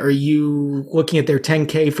LinkedIn? Are you looking at their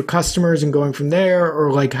 10K for customers and going from there?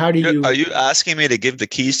 Or how do you... Are you asking me to give the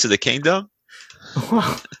keys to the kingdom?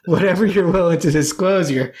 Well, whatever you're willing to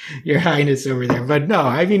disclose, your highness over there. But no,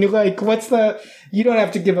 what's the... You don't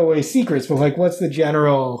have to give away secrets, but what's the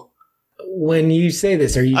general... When you say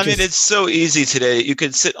this, are you it's so easy today. You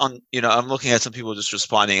can sit on, I'm looking at some people just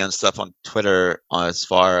responding on stuff on Twitter as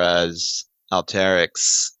far as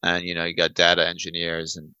Alteryx, and, you got data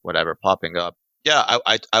engineers and whatever popping up. Yeah,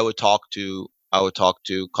 I would talk to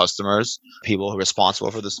customers, people who are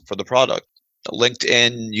responsible for the product.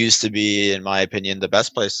 LinkedIn used to be, in my opinion, the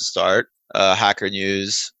best place to start. Hacker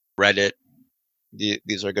News, Reddit,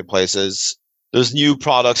 these are good places. There's new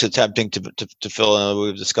products attempting to fill in.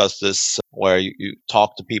 We've discussed this, where you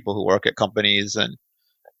talk to people who work at companies,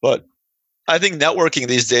 but I think networking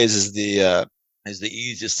these days is the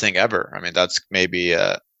easiest thing ever. That's maybe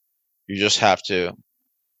you just have to.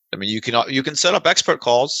 You can set up expert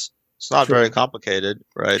calls. It's not very complicated,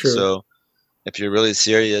 right? True. So if you're really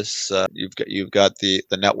serious, you've got the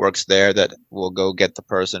networks there that will go get the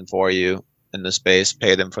person for you in the space,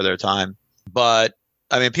 pay them for their time. But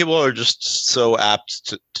people are just so apt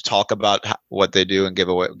to talk about what they do and give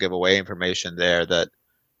away information there, that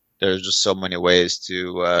there's just so many ways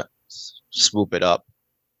to swoop it up.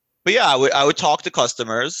 But yeah, I would talk to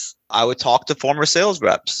customers. I would talk to former sales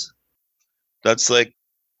reps. That's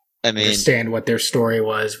understand what their story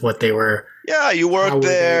was, what they were. Yeah, you work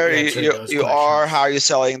there. How are you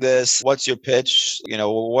selling this? What's your pitch?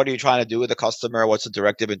 What are you trying to do with the customer? What's the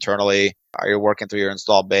directive internally? Are you working through your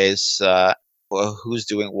install base? Who's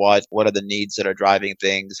doing what? What are the needs that are driving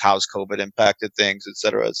things? How's COVID impacted things, et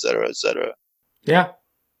cetera, et cetera, et cetera. Yeah.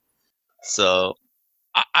 So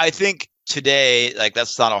I think today,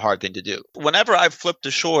 that's not a hard thing to do. Whenever I've flipped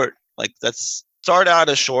a short, let's start out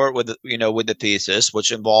a short with the thesis,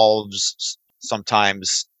 which involves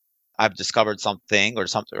sometimes I've discovered something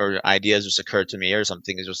or ideas just occurred to me, or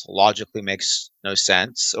something that just logically makes no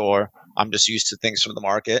sense, or I'm just used to things from the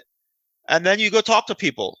market. And then you go talk to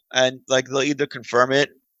people, and they'll either confirm it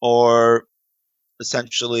or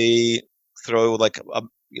essentially throw a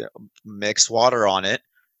mix water on it,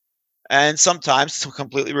 and sometimes to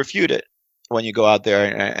completely refute it when you go out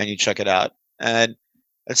there and you check it out. And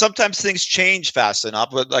And sometimes things change fast enough.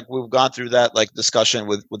 But like we've gone through that like discussion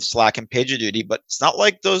with Slack and PagerDuty, but it's not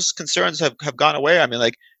like those concerns have gone away. I mean,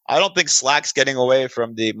 like I don't think Slack's getting away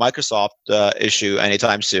from the Microsoft issue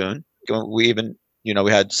anytime soon. We even, we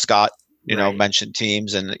had Scott, Right. mention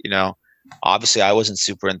Teams, and obviously I wasn't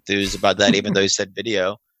super enthused about that, even though he said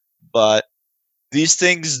video. But these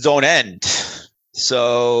things don't end.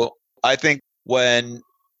 So I think when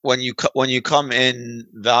you come in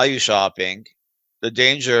value shopping, the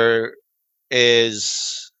danger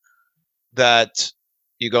is that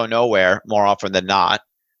you go nowhere more often than not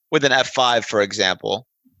with an F5, for example.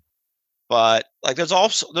 But like there's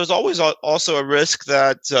always also a risk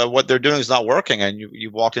that what they're doing is not working, and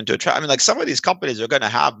you've walked into a trap. I mean, like some of these companies are going to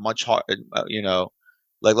have much hard,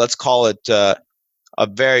 like let's call it a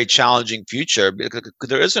very challenging future because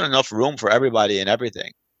there isn't enough room for everybody and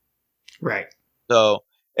everything. Right. So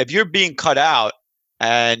if you're being cut out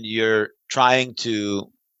and you're trying to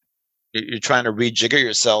rejigger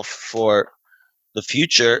yourself for the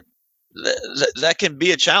future, that can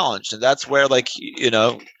be a challenge, and that's where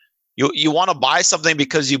you want to buy something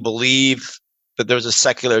because you believe that there's a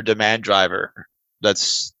secular demand driver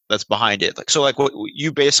that's behind it. Like what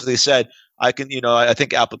you basically said, I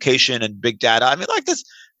think application and big data. I mean, like this,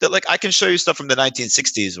 that like I can show you stuff from the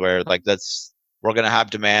 1960s where like we're going to have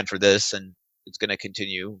demand for this and it's going to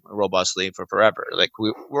continue robustly for forever. Like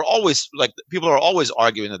we're always like people are always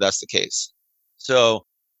arguing that that's the case. So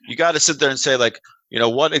you got to sit there and say like,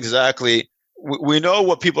 what exactly. We know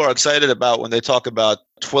what people are excited about when they talk about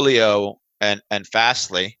Twilio and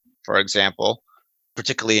Fastly, for example,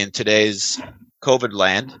 particularly in today's COVID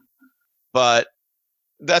land. But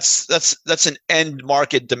that's an end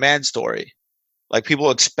market demand story. Like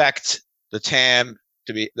people expect the TAM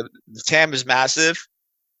to be the TAM is massive,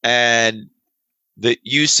 and the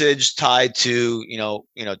usage tied to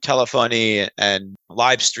telephony and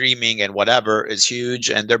live streaming and whatever is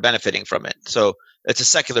huge, and they're benefiting from it. So it's a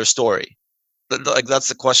secular story. Like that's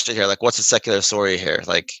the question here. Like, what's the secular story here?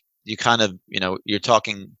 Like, you kind of, you're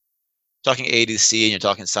talking ADC and you're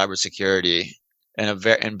talking cybersecurity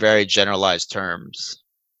in very generalized terms,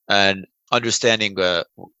 and understanding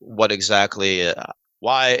what exactly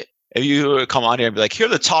why. If you come on here and be like, here are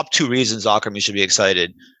the top 2 reasons, Akram, you should be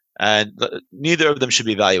excited, and neither of them should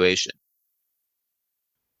be valuation.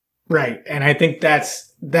 Right, and I think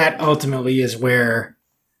that ultimately is where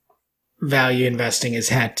value investing has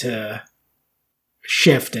had to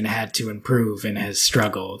shift and had to improve and has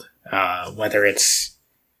struggled, whether it's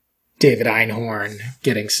David Einhorn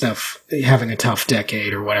getting stuff, having a tough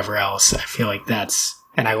decade or whatever else. I feel like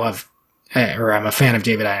and I'm a fan of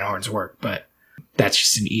David Einhorn's work, but that's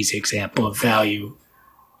just an easy example of value.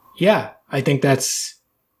 Yeah, I think I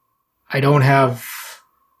don't have,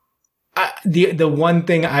 the one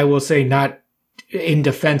thing I will say, not in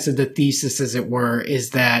defense of the thesis as it were,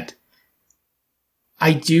 is that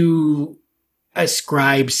I do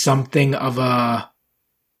ascribe something of and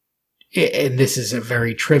this is a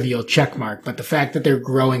very trivial check mark, but the fact that they're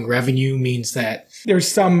growing revenue means that there's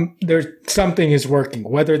something is working,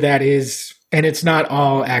 whether that is, and it's not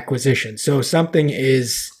all acquisition. So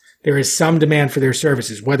there is some demand for their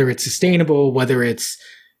services, whether it's sustainable, whether it's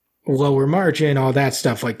lower margin, all that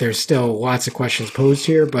stuff. Like there's still lots of questions posed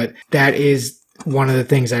here, but that is one of the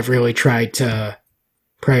things I've really tried to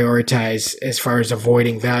prioritize as far as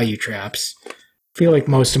avoiding value traps. I feel like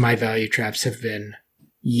most of my value traps have been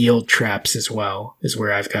yield traps as well, is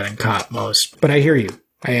where I've gotten caught most. But I hear you.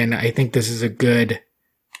 And I think this is a good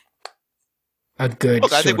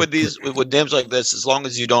Look, I think with names like this, as long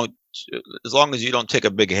as you don't take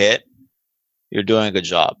a big hit, you're doing a good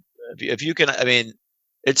job. If you can, I mean,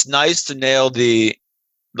 it's nice to nail the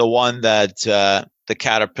one that the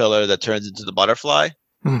caterpillar that turns into the butterfly.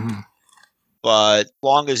 Mm-hmm. But as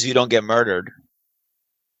long as you don't get murdered.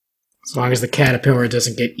 As long as the caterpillar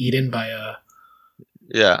doesn't get eaten by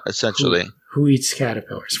yeah, essentially. Who eats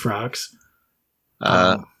caterpillars? Frogs?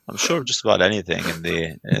 I'm sure just about anything in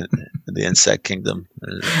the insect kingdom.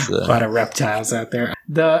 A lot of reptiles out there.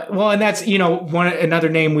 And that's another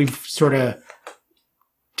name we've sort of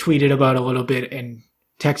tweeted about a little bit and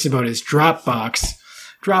texted about is Dropbox.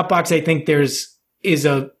 Dropbox, I think is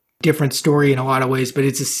a different story in a lot of ways, but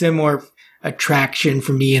it's a similar attraction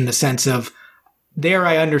for me in the sense of there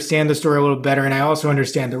I understand the story a little better, and I also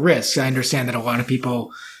understand the risks. I understand that a lot of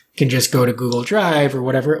people can just go to Google Drive or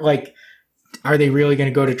whatever. Like, are they really going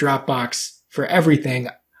to go to Dropbox for everything?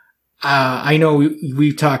 I know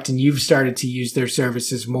we've talked and you've started to use their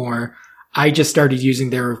services more. I just started using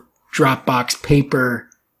their Dropbox paper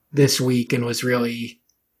this week and was really,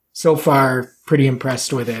 so far, pretty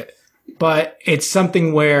impressed with it. But it's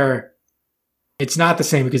something where It's not the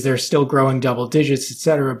same because they're still growing double digits, et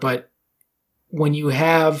cetera. But when you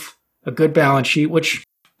have a good balance sheet, which,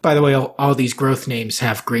 by the way, all these growth names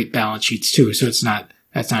have great balance sheets too, so that's not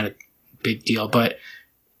a big deal. But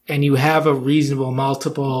and you have a reasonable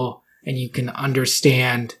multiple, and you can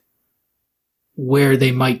understand where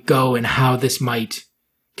they might go and how this might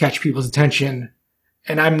catch people's attention.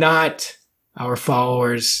 And I'm not our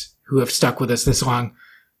followers who have stuck with us this long,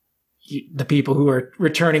 the people who are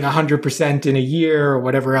returning 100% in a year or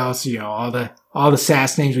whatever else, all the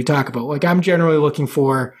SaaS names we talk about. Like, I'm generally looking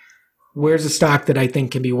for where's a stock that I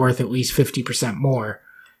think can be worth at least 50% more.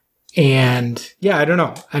 And yeah, I don't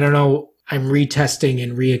know. I'm retesting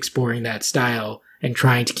and re-exploring that style and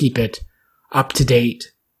trying to keep it up to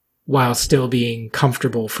date while still being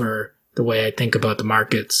comfortable for the way I think about the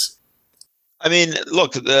markets. I mean,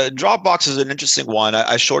 look, the Dropbox is an interesting one.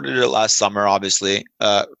 I shorted it last summer, obviously.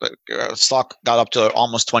 Stock got up to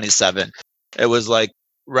almost 27. It was like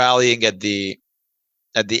rallying at the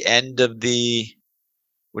end of the,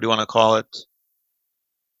 what do you want to call it?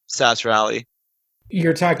 SaaS rally.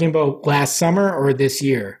 You're talking about last summer or this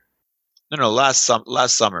year? No, last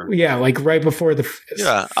summer. Yeah, like right before the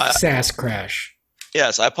SaaS crash.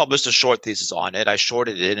 Yes, I published a short thesis on it. I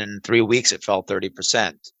shorted it, and in 3 weeks it fell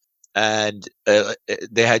 30%. And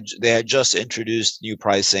they had just introduced new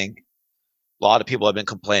pricing. A lot of people have been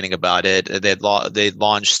complaining about it. They'd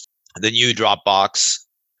launched the new Dropbox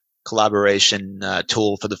collaboration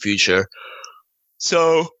tool for the future.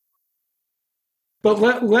 So, but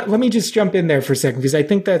let me just jump in there for a second, because I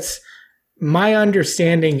think that's my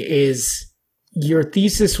understanding is your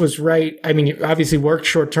thesis was right. I mean, you obviously worked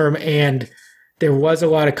short term, and there was a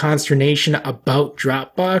lot of consternation about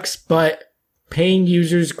Dropbox, but paying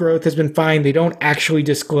users growth has been fine. They don't actually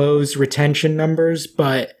disclose retention numbers,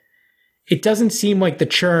 but it doesn't seem like the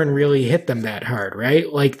churn really hit them that hard,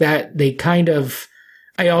 right? Like that,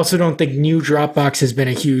 I also don't think new Dropbox has been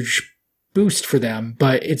a huge boost for them,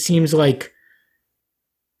 but it seems like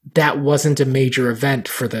that wasn't a major event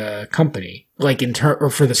for the company, like or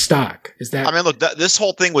for the stock. Is that? I mean, look, this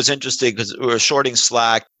whole thing was interesting because we were shorting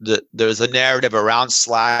Slack. There's a narrative around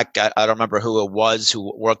Slack. I don't remember who it was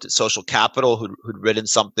who worked at Social Capital who'd written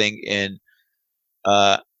something in,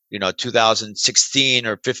 2016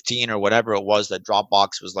 or 15 or whatever it was, that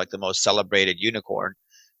Dropbox was like the most celebrated unicorn,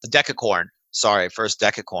 the decacorn. Sorry, first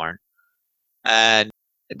decacorn, and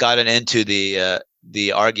gotten into the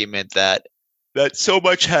argument that so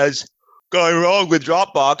much has gone wrong with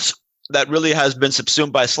Dropbox that really has been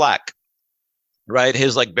subsumed by Slack, right?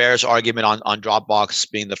 His like bearish argument on Dropbox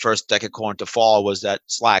being the first decacorn to fall was that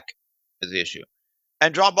Slack is the issue.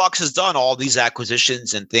 And Dropbox has done all these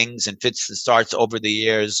acquisitions and things and fits and starts over the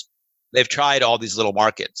years. They've tried all these little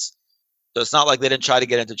markets. So it's not like they didn't try to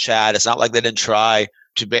get into chat. It's not like they didn't try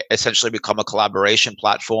to essentially become a collaboration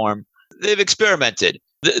platform. They've experimented.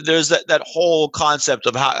 There's that whole concept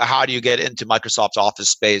of how do you get into Microsoft's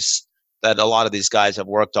Office space that a lot of these guys have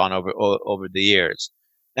worked on over the years.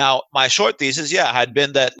 Now, my short thesis, had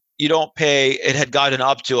been that you don't pay. It had gotten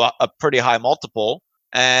up to a pretty high multiple,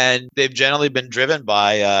 and they've generally been driven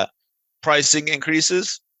by pricing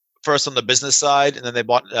increases. First on the business side, and then they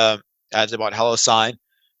bought HelloSign,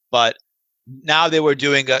 but now they were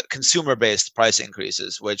doing consumer-based price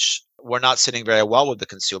increases, which were not sitting very well with the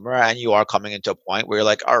consumer. And you are coming into a point where you're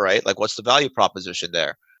like, all right, like what's the value proposition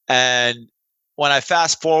there? And when I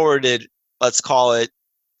fast forwarded, let's call it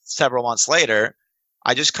several months later,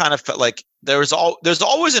 I just kind of felt like there's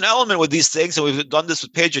always an element with these things, and we've done this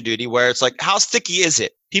with PagerDuty, where it's like, how sticky is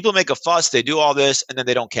it? People make a fuss, they do all this, and then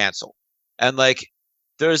they don't cancel. And like,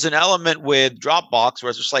 there's an element with Dropbox where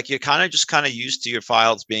it's just like you're kind of used to your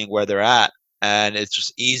files being where they're at, and it's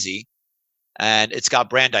just easy, and it's got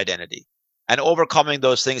brand identity. And overcoming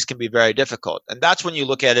those things can be very difficult. And that's when you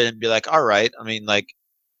look at it and be like, all right, I mean, like,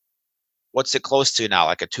 what's it close to now?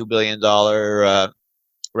 Like a $2 billion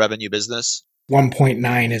revenue business?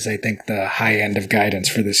 1.9 is, I think, the high end of guidance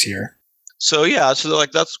for this year. So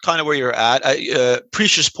like that's kind of where you're at.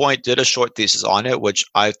 Precious Point did a short thesis on it, which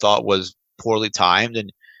I thought was poorly timed,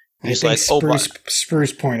 and he's like,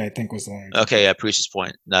 Spruce Point, I think, was the one. Okay, yeah, Precious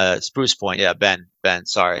Point, Spruce Point, yeah, Ben,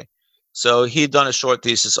 sorry. So he'd done a short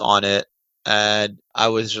thesis on it, and I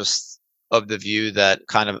was just of the view that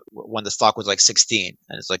kind of when the stock was like 16,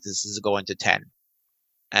 and it's like this is going to 10,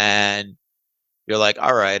 and you're like,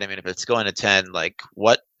 all right, I mean, if it's going to 10, like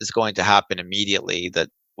what is going to happen immediately that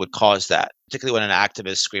would cause that, particularly when an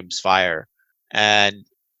activist screams fire? And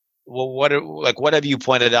well, what have you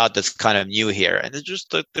pointed out that's kind of new here? And it's just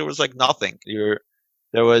that there was like nothing.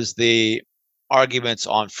 There was the arguments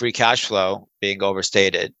on free cash flow being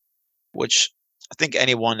overstated, which I think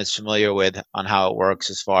anyone is familiar with on how it works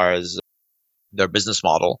as far as their business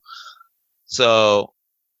model. So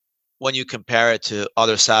when you compare it to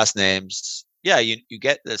other SaaS names, yeah, you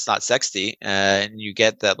get that it's not sexy, and you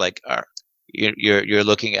get that like you're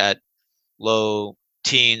looking at low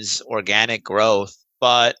teens organic growth,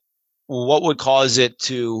 but what would cause it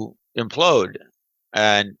to implode?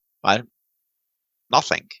 And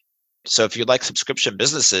nothing. So if you like subscription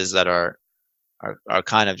businesses that are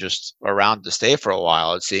kind of just around to stay for a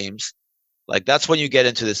while, it seems like that's when you get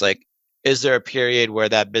into this, like, is there a period where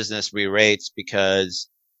that business re-rates because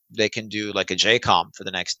they can do like a JCOM for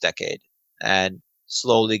the next decade and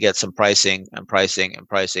slowly get some pricing and pricing and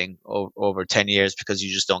pricing over 10 years because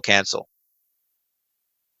you just don't cancel?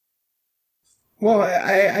 Well,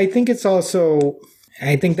 I think it's also,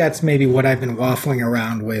 I think that's maybe what I've been waffling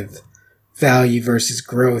around with value versus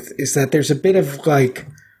growth, is that there's a bit of like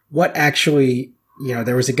what actually,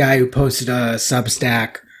 there was a guy who posted a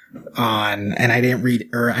Substack on, and I didn't read,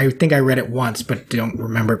 or I think I read it once, but don't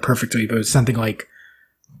remember it perfectly, but it was something like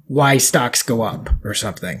why stocks go up or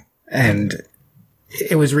something. And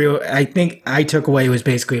it was real. I think I took away it was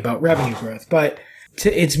basically about revenue growth, but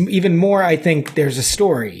it's even more, I think there's a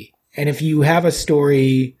story. And if you have a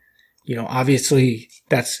story, obviously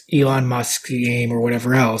that's Elon Musk's game or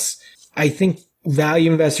whatever else. I think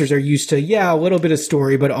value investors are used to, a little bit of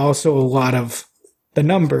story, but also a lot of the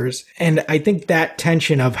numbers. And I think that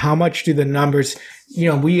tension of how much do the numbers,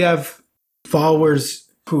 we have followers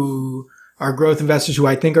who are growth investors who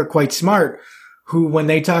I think are quite smart, who when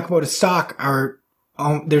they talk about a stock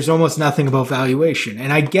there's almost nothing about valuation.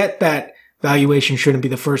 And I get that valuation shouldn't be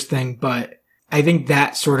the first thing, but I think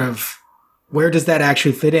that sort of, where does that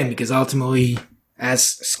actually fit in? Because ultimately, as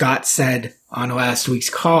Scott said on last week's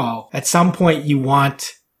call, at some point you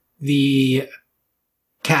want the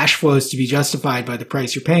cash flows to be justified by the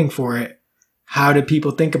price you're paying for it. How do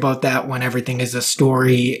people think about that when everything is a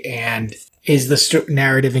story? And is the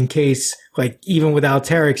narrative, in case, like even with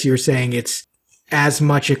Alteryx, you were saying it's as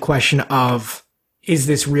much a question of, is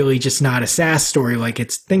this really just not a SaaS story like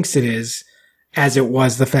it thinks it is, as it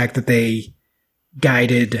was the fact that they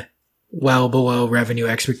guided well below revenue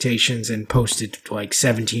expectations and posted like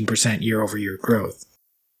 17% year over year growth.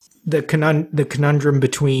 The conundrum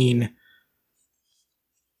between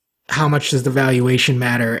how much does the valuation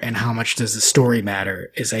matter and how much does the story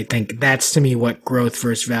matter is, I think that's to me what growth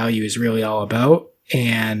versus value is really all about.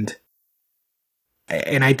 And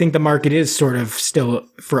I think the market is sort of still,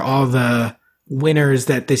 for all the winners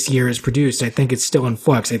that this year has produced, I think it's still in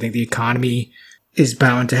flux. I think the economy is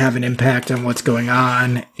bound to have an impact on what's going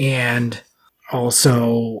on. And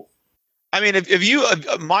also, I mean, if you,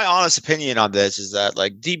 my honest opinion on this is that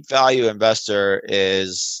like deep value investor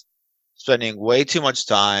is spending way too much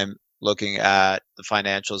time looking at the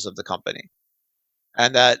financials of the company,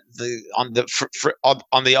 and that on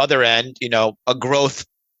the other end, a growth,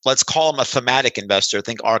 let's call them a thematic investor,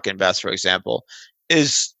 think ARK Invest, for example,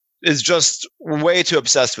 is just way too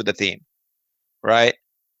obsessed with the theme, right?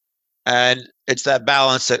 And it's that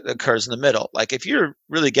balance that occurs in the middle. Like if you're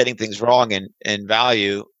really getting things wrong in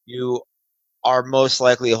value, you are most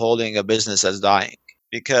likely holding a business as dying,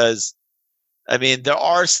 because I mean, there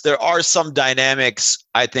are some dynamics,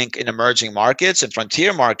 I think, in emerging markets and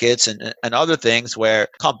frontier markets and other things where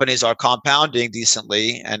companies are compounding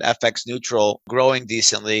decently and FX neutral, growing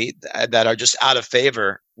decently, that are just out of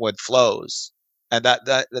favor with flows. And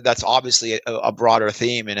that's obviously a broader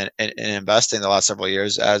theme in investing the last several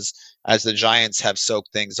years, as the giants have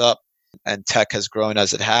soaked things up and tech has grown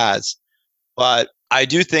as it has. But I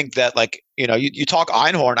do think that, like, you talk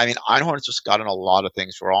Einhorn. I mean, Einhorn's just gotten a lot of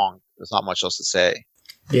things wrong. There's not much else to say.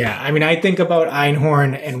 Yeah, I mean, I think about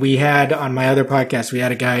Einhorn, and we had on my other podcast, we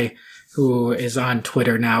had a guy who is on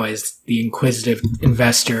Twitter now as the Inquisitive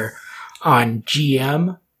Investor on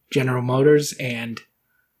GM, General Motors, and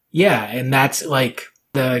that's like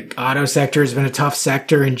the auto sector has been a tough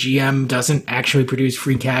sector, and GM doesn't actually produce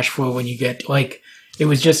free cash flow when you get, like, it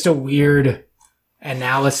was just a weird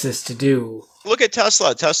analysis to do. Look at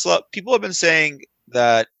Tesla. People have been saying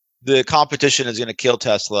that the competition is going to kill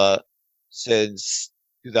Tesla since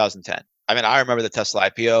 2010. I mean, I remember the Tesla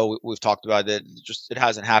IPO. We've talked about it. It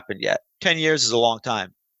hasn't happened yet. 10 years is a long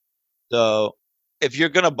time. So if you're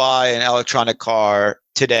going to buy an electronic car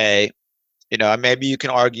today, maybe you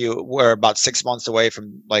can argue we're about 6 months away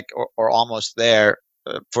from or almost there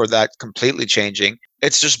for that completely changing.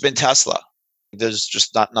 It's just been Tesla. There's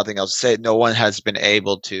just nothing else to say. No one has been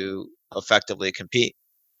able to effectively compete.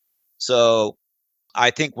 So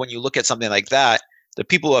I think when you look at something like that, the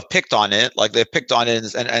people who have picked on it, like they've picked on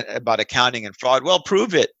it and about accounting and fraud, well,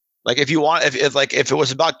 prove it. Like if you want, if it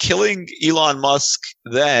was about killing Elon Musk,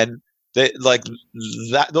 then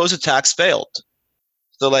those attacks failed.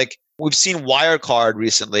 So like we've seen Wirecard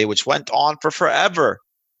recently, which went on for forever,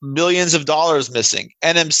 millions of dollars missing.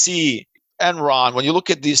 NMC, Enron. When you look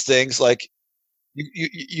at these things, like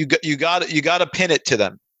you got to pin it to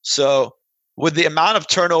them. So with the amount of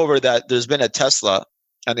turnover that there's been at Tesla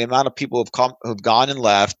and the amount of people who've gone and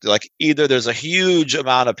left, like either there's a huge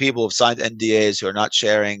amount of people who've signed NDAs who are not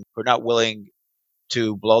sharing, who are not willing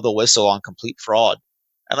to blow the whistle on complete fraud.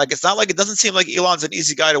 And like it's not like it doesn't seem like Elon's an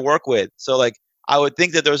easy guy to work with. So like I would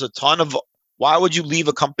think that there's a ton of why would you leave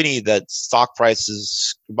a company that stock price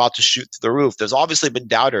is about to shoot through the roof? There's obviously been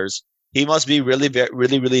doubters. He must be really,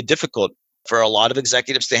 really, really difficult for a lot of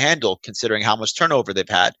executives to handle, considering how much turnover they've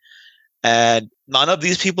had. And none of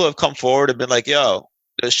these people have come forward and been like, yo,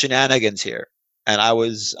 there's shenanigans here. And I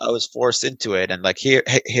was forced into it. And like, here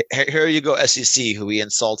you go, SEC, who he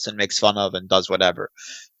insults and makes fun of and does whatever.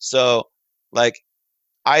 So like,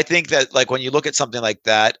 I think that like, when you look at something like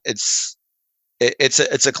that, it's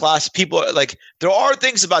a class. People like, there are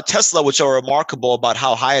things about Tesla which are remarkable about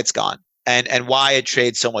how high it's gone and why it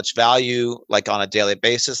trades so much value, like on a daily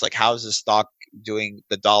basis. Like, how is the stock doing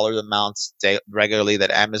the dollar amounts regularly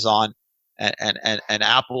that Amazon and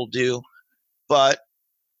Apple do? But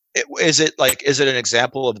is it an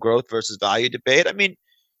example of growth versus value debate? I mean,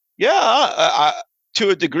 yeah, to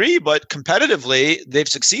a degree, but competitively, they've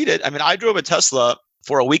succeeded. I mean, I drove a Tesla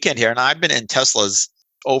for a weekend here, and I've been in Teslas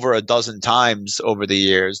over a dozen times over the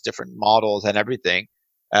years, different models and everything,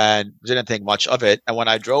 and didn't think much of it. And when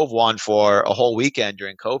I drove one for a whole weekend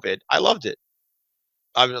during COVID, I loved it.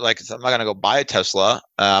 I'm not going to go buy a Tesla.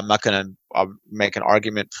 I'm not going to make an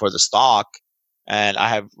argument for the stock. And I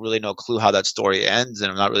have really no clue how that story ends,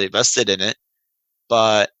 and I'm not really vested in it.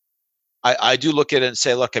 But I do look at it and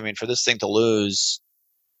say, look, I mean, for this thing to lose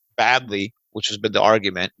badly, which has been the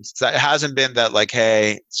argument, it hasn't been that like,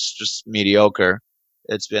 hey, it's just mediocre.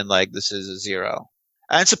 It's been like, this is a zero.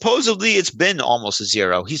 And supposedly it's been almost a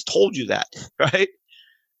zero. He's told you that, right?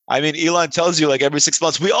 I mean, Elon tells you like every 6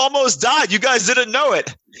 months, we almost died. You guys didn't know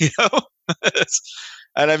it, you know?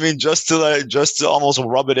 And I mean, just to almost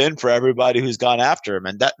rub it in for everybody who's gone after him.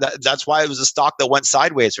 And that's why it was a stock that went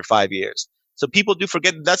sideways for 5 years. So people do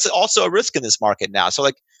forget that's also a risk in this market now. So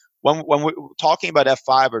like when we're talking about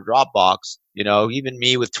F5 or Dropbox, you know, even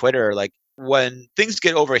me with Twitter, like when things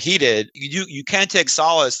get overheated, you can't take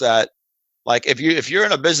solace that like if you're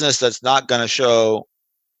in a business that's not going to show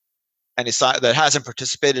any sign that hasn't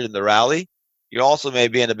participated in the rally, you also may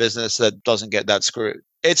be in a business that doesn't get that screwed.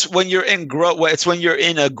 It's when you're in growth. It's when you're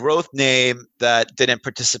in a growth name that didn't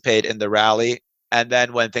participate in the rally, and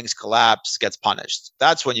then when things collapse, gets punished.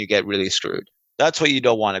 That's when you get really screwed. That's what you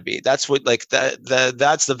don't want to be. That's what like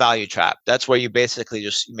that's the value trap. That's where you basically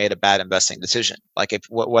just made a bad investing decision. Like if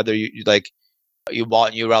whether you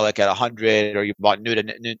bought New Relic at 100 or you bought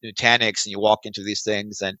Nutanix and you walk into these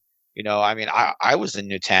things and you know, I mean, I was in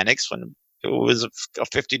Nutanix when it was a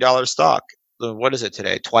 $50 stock. What is it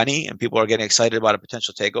today? 20, and people are getting excited about a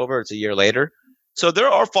potential takeover. It's a year later. So there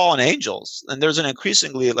are fallen angels, and there's an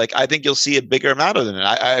increasingly like I think you'll see a bigger amount of them.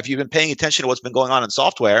 If you've been paying attention to what's been going on in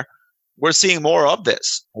software, we're seeing more of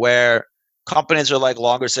this where companies are like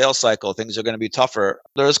longer sales cycle. Things are going to be tougher.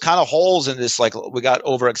 There's kind of holes in this. Like we got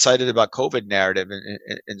overexcited about COVID narrative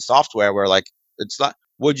in software, where like it's not.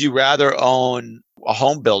 Would you rather own a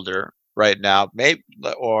home builder right now, maybe,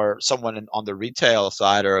 or someone on the retail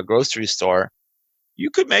side or a grocery store?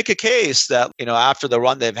 You could make a case that, you know, after the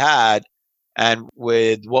run they've had and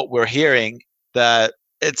with what we're hearing, that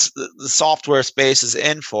it's the software space is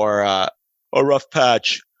in for a rough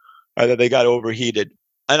patch, or that they got overheated.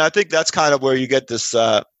 And I think that's kind of where you get this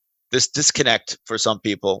disconnect for some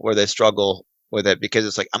people where they struggle with it because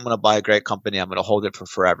it's like, I'm going to buy a great company. I'm going to hold it for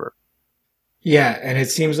forever. Yeah, and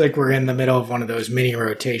it seems like we're in the middle of one of those mini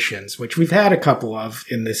rotations, which we've had a couple of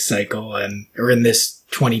in this cycle or in this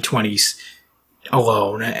 2020s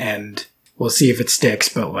alone, and we'll see if it sticks.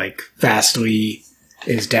 But like Fastly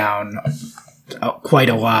is down quite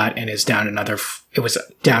a lot and is down it was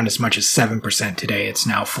down as much as 7% today. It's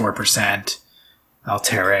now 4%.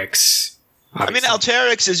 Alteryx. Obviously. I mean,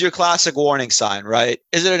 Alteryx is your classic warning sign, right?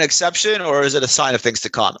 Is it an exception or is it a sign of things to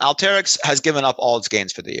come? Alteryx has given up all its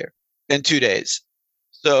gains for the year in 2 days.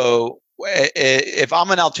 So if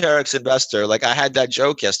I'm an Alteryx investor, like I had that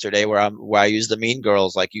joke yesterday where I use the Mean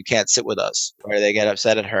Girls, like you can't sit with us, where they get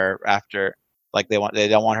upset at her after, like they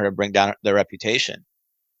don't want her to bring down their reputation.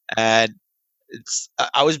 And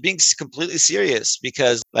I was being completely serious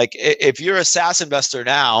because like if you're a SaaS investor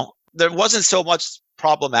now, there wasn't so much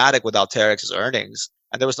problematic with Alteryx's earnings,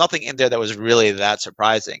 and there was nothing in there that was really that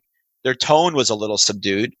surprising. Their tone was a little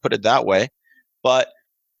subdued, put it that way. But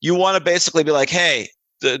you want to basically be like, hey,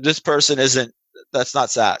 this person that's not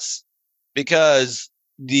SaaS. Because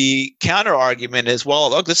the counter argument is, well,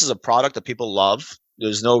 look, this is a product that people love.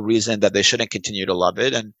 There's no reason that they shouldn't continue to love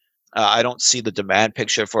it. And I don't see the demand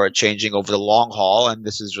picture for it changing over the long haul. And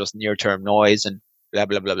this is just near-term noise and blah,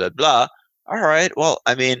 blah, blah, blah, blah. All right. Well,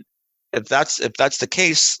 I mean, if that's the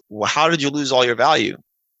case, well, how did you lose all your value?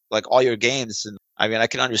 Like all your gains? And I mean, I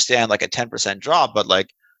can understand like a 10% drop, but like,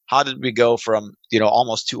 how did we go from,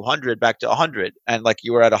 almost 200 back to 100? And like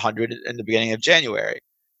you were at 100 in the beginning of January.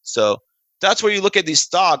 So that's where you look at these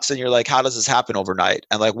stocks and you're like, how does this happen overnight?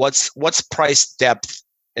 And like, what's price depth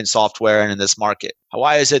in software and in this market?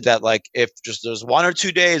 Why is it that like, if just there's 1 or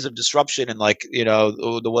 2 days of disruption and like,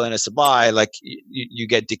 the willingness to buy, like you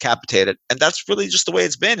get decapitated. And that's really just the way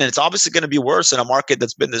it's been. And it's obviously going to be worse in a market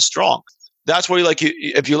that's been this strong. That's where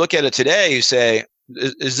if you look at it today, you say,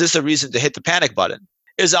 is this a reason to hit the panic button?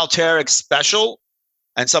 Is Alteryx special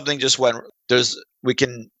and something just went, we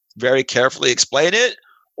can very carefully explain it?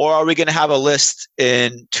 Or are we going to have a list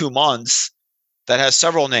in 2 months that has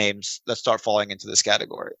several names that start falling into this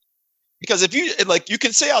category? Because if you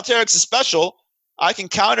can say Alteryx is special, I can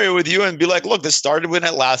counter it with you and be like, look, this started with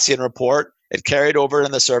an Atlassian report. It carried over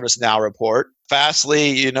in the ServiceNow report.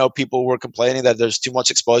 Fastly, people were complaining that there's too much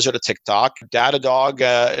exposure to TikTok. Datadog,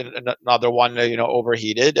 another one,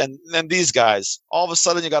 overheated. And then these guys, all of a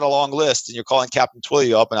sudden you got a long list and you're calling Captain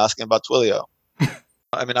Twilio up and asking about Twilio.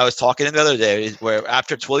 I mean, I was talking to him the other day where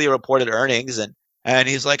after Twilio reported earnings and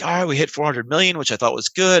he's like, all right, we hit 400 million, which I thought was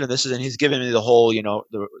good. And he's giving me the whole,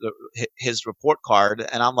 his report card.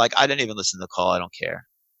 And I'm like, I didn't even listen to the call. I don't care.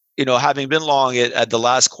 Having been long at the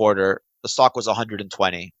last quarter, the stock was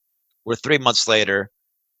 120. We're 3 months later.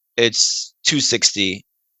 It's 260.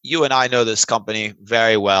 You and I know this company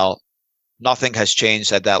very well. Nothing has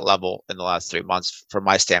changed at that level in the last 3 months from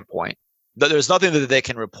my standpoint. There's nothing that they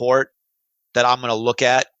can report that I'm going to look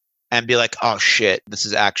at and be like, oh shit, this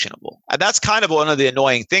is actionable. And that's kind of one of the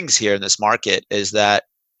annoying things here in this market is that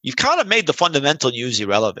you've kind of made the fundamental news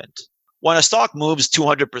irrelevant. When a stock moves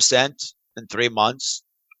 200% in 3 months,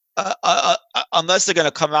 unless they're going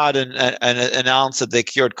to come out and announce that they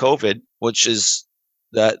cured COVID, which is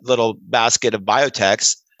that little basket of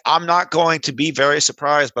biotechs, I'm not going to be very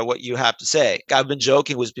surprised by what you have to say. I've been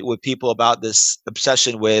joking with people about this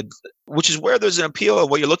obsession which is where there's an appeal of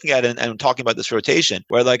what you're looking at and talking about this rotation,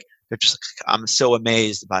 where like, they're just, I'm so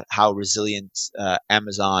amazed about how resilient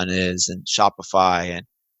Amazon is and Shopify. And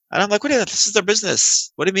I'm like, this is their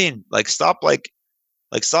business. What do you mean? Like, stop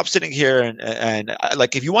sitting here and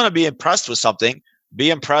like, if you want to be impressed with something, be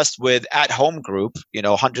impressed with At Home Group,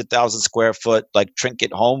 100,000 square foot, like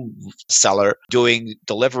trinket home seller doing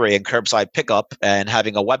delivery and curbside pickup and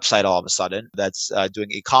having a website all of a sudden that's doing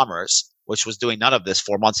e-commerce, which was doing none of this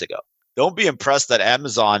 4 months ago. Don't be impressed that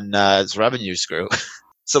Amazon's revenues grew.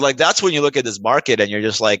 So like, that's when you look at this market and you're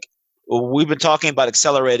just like, we've been talking about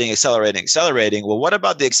accelerating. Well, what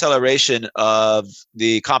about the acceleration of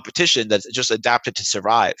the competition that's just adapted to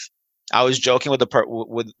survive? I was joking with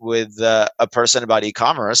a person about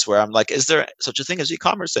e-commerce where I'm like, is there such a thing as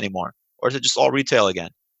e-commerce anymore? Or is it just all retail again?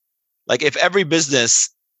 Like if every business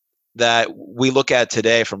that we look at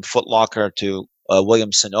today, from Foot Locker to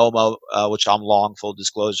Williams-Sonoma, which I'm long, full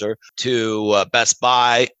disclosure, to Best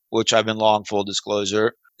Buy, which I've been long, full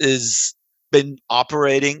disclosure, is been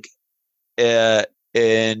operating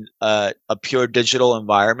in a pure digital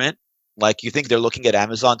environment. Like, you think they're looking at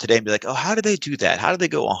Amazon today and be like, oh, how did they do that? How did they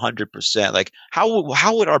go 100%? Like,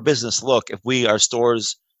 how would our business look if our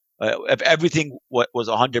stores, if everything was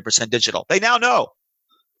 100% digital? They now know.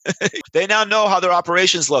 They now know how their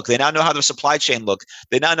operations look. They now know how their supply chain looks.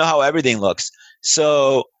 They now know how everything looks.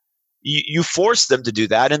 So you force them to do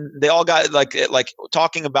that, and they all got like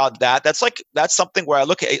talking about that. That's something where I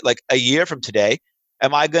look at like a year from today.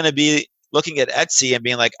 Am I going to be looking at Etsy and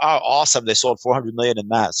being like, oh, awesome, they sold 400 million in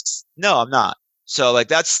masks? No, I'm not. So like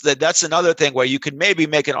that's another thing where you could maybe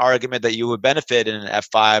make an argument that you would benefit in an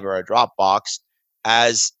F5 or a Dropbox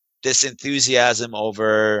as this enthusiasm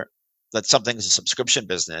over that something is a subscription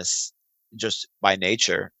business just by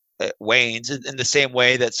nature wanes in the same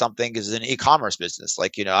way that something is an e-commerce business.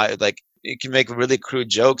 Like, you can make really crude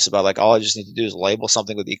jokes about like, all I just need to do is label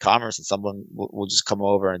something with e-commerce and someone will just come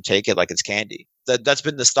over and take it like it's candy. That's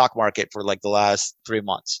been the stock market for like the last 3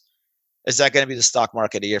 months. Is that going to be the stock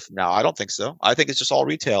market a year from now? I don't think so. I think it's just all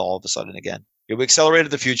retail all of a sudden again. We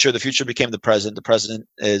accelerated the future. The future became the present. The present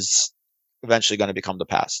is eventually going to become the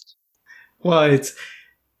past. Well, it's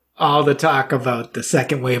all the talk about the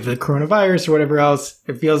second wave of the coronavirus or whatever else.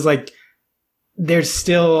 It feels like there's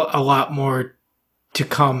still a lot more to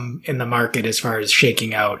come in the market as far as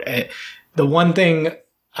shaking out. The one thing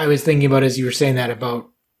I was thinking about as you were saying that about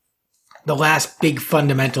the last big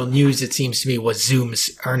fundamental news, it seems to me, was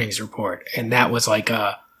Zoom's earnings report. And that was like,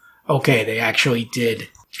 okay, they actually did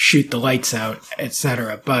shoot the lights out,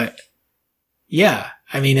 etc. But yeah,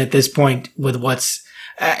 I mean, at this point with what's,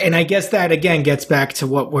 and I guess that again gets back to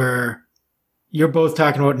what you're both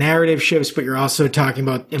talking about narrative shifts, but you're also talking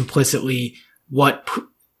about implicitly what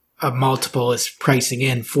a multiple is pricing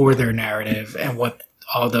in for their narrative and what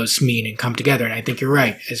all those mean and come together. And I think you're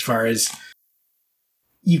right as far as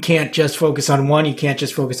you can't just focus on one. You can't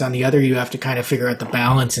just focus on the other. You have to kind of figure out the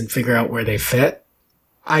balance and figure out where they fit.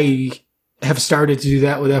 I have started to do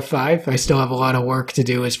that with F5. I still have a lot of work to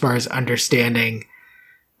do as far as understanding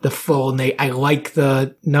the full. I like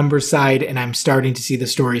the number side and I'm starting to see the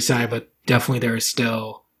story side, but definitely there are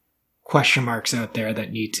still question marks out there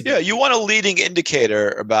that need to be. Yeah, you want a leading indicator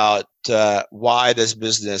about why this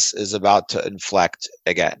business is about to inflect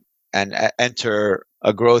again and enter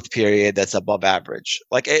a growth period that's above average.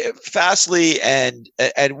 Like Fastly and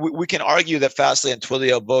we can argue that Fastly and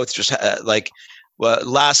Twilio both just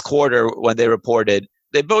last quarter when they reported,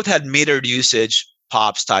 they both had metered usage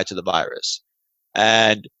pops tied to the virus.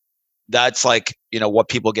 And that's like, what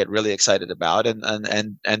people get really excited about.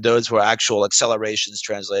 And those were actual accelerations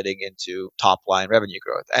translating into top line revenue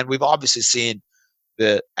growth. And we've obviously seen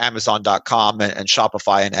the Amazon.com and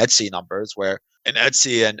Shopify and Etsy numbers where in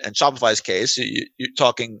Etsy and Shopify's case, you're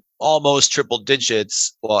talking almost triple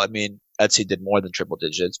digits. Well, I mean, Etsy did more than triple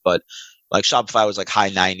digits, but like Shopify was like high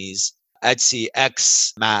 90s. Etsy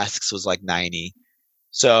X masks was like 90.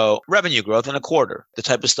 So revenue growth in a quarter, the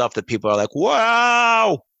type of stuff that people are like,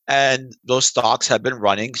 wow. And those stocks have been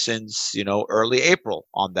running since, early April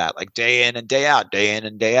on that, like day in and day out, day in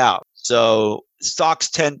and day out. So stocks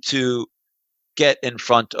tend to get in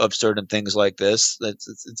front of certain things like this.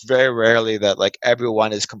 It's very rarely that like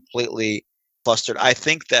everyone is completely flustered. I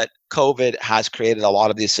think that COVID has created a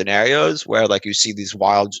lot of these scenarios where like you see these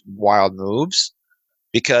wild moves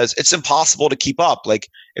because it's impossible to keep up. Like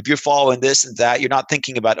if you're following this and that, you're not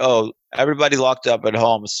thinking about, oh, everybody locked up at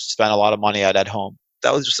home spent a lot of money at home.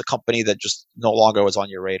 That was just a company that just no longer was on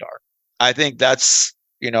your radar. I think that's,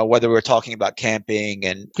 whether we're talking about camping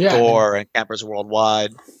and Thor and Campers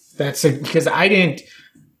Worldwide. That's because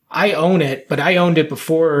I own it, but I owned it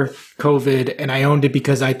before COVID and I owned it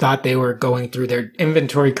because I thought they were going through their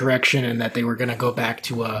inventory correction and that they were going to go back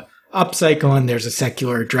to a upcycle and there's a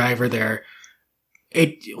secular driver there.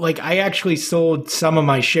 I actually sold some of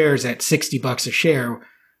my shares at $60 a share,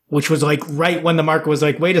 which was like right when the market was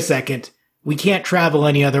like, wait a second, we can't travel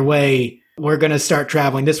any other way. We're going to start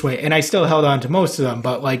traveling this way. And I still held on to most of them,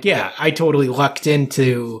 but I totally lucked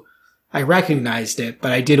into, I recognized it,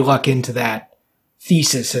 but I did luck into that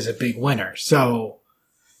thesis as a big winner. So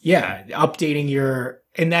updating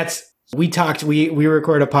we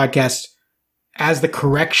recorded a podcast as the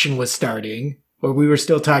correction was starting, where we were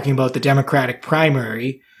still talking about the Democratic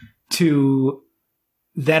primary to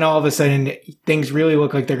then all of a sudden things really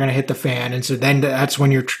look like they're going to hit the fan. And so then that's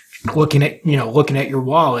when you're looking at your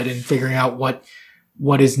wallet and figuring out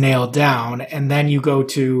what is nailed down. And then you go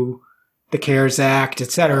to the CARES Act,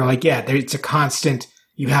 et cetera. It's a constant,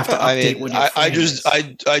 you have to update what you're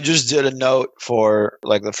I just did a note for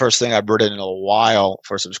like the first thing I've written in a while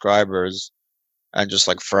for subscribers and just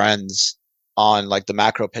like friends on like the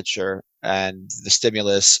macro picture and the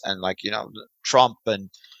stimulus and Trump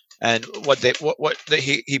and what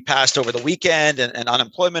he passed over the weekend and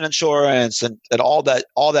unemployment insurance and all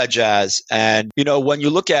that jazz. And when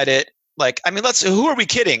you look at it, who are we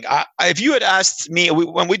kidding? If you had asked me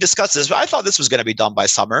when we discussed this, I thought this was going to be done by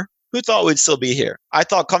summer. Who thought we'd still be here? I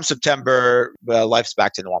thought come September, life's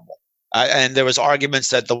back to normal. And there was arguments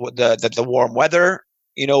that the warm weather,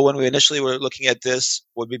 when we initially were looking at this,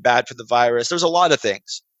 would be bad for the virus. There's a lot of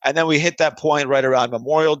things. And then we hit that point right around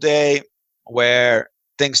Memorial Day where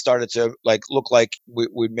things started to look like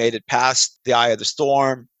we made it past the eye of the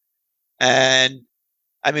storm. And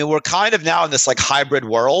I mean, we're kind of now in this hybrid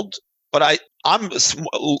world, but I'm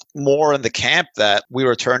more in the camp that we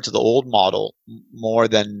return to the old model more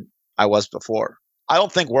than I was before. I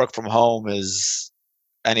don't think work from home is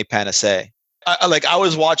any panacea. I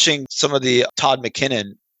was watching some of the Todd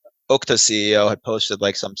McKinnon, Okta CEO, had posted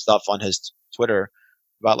some stuff on his Twitter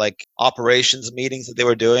about operations meetings that they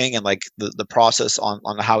were doing and the process on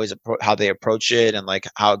how they approach it and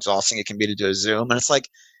how exhausting it can be to do a Zoom. And it's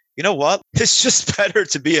you know what? It's just better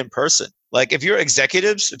to be in person. If you're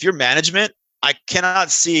executives, if you're management, I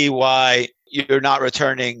cannot see why you're not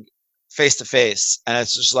returning face to face. And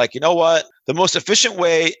it's just you know what? The most efficient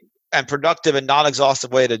way and productive and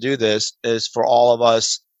non-exhaustive way to do this is for all of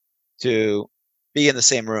us to be in the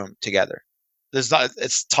same room together.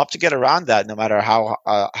 It's tough to get around that no matter how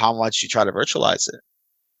much you try to virtualize it.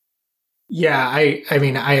 Yeah, I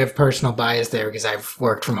mean, I have personal bias there because I've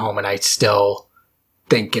worked from home and I still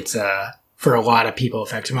think it's for a lot of people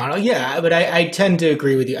effective model. Yeah, but I tend to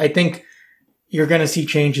agree with you. I think you're going to see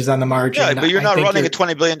changes on the margin. Yeah, but you're not running a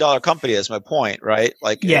 $20 billion company. Is my point, right?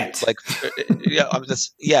 Like yet. Yeah, I'm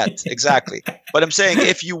just yet exactly. But I'm saying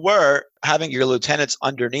if you were having your lieutenants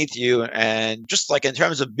underneath you, and just like in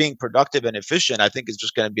terms of being productive and efficient, I think it's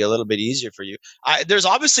just going to be a little bit easier for you. There's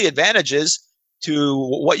obviously advantages to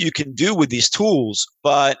what you can do with these tools,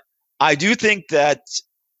 but I do think that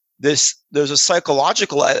there's a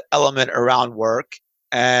psychological element around work.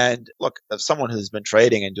 And look, as someone who's been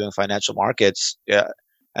trading and doing financial markets,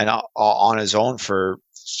 and on his own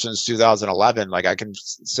since 2011, like I can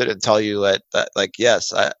sit and tell you that like,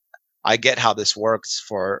 yes, I get how this works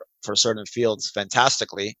for certain fields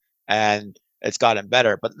fantastically, and it's gotten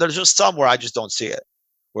better. But there's just some where I just don't see it,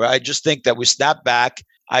 where I just think that we snap back.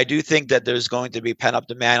 I do think that there's going to be pent-up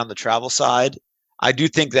demand on the travel side. I do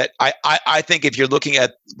think that I think if you're looking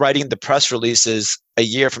at writing the press releases a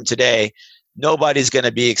year from today, nobody's going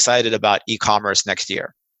to be excited about e-commerce next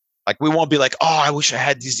year. Like we won't be like, oh, I wish I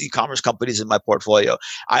had these e-commerce companies in my portfolio.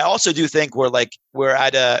 I also do think we're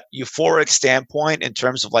at a euphoric standpoint in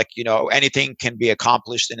terms of like, anything can be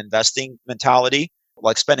accomplished in investing mentality,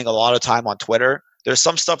 like spending a lot of time on Twitter. There's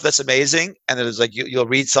some stuff that's amazing, and there's like you'll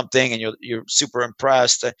read something and you're super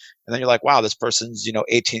impressed, and then you're like, wow, this person's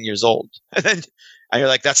 18 years old, and you're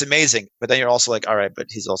like, that's amazing. But then you're also like, all right, but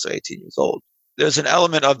he's also 18 years old. There's an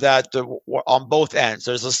element of that on both ends.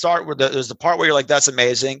 There's the start where there's the part where you're like, that's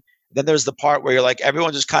amazing. Then there's the part where you're like,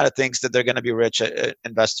 everyone just kind of thinks that they're going to be rich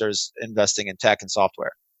investors investing in tech and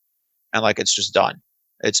software, and like it's just done.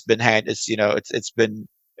 It's been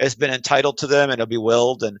it's been entitled to them, and it'll be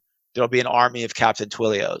willed, and there'll be an army of Captain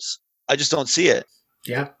Twilios. I just don't see it.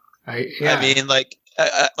 Yeah, I mean,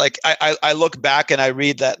 I look back and I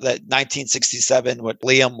read that 1967 with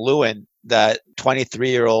Liam Lewin, that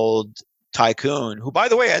 23-year-old tycoon, who by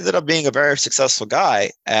the way ended up being a very successful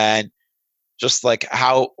guy, and just like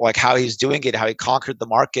how he's doing it, how he conquered the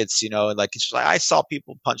markets, and like it's just like I saw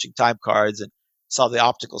people punching time cards and saw the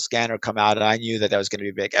optical scanner come out, and I knew that was going to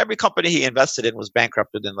be big. Every company he invested in was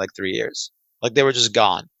bankrupted in like 3 years. Like they were just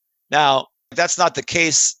gone. Now, that's not the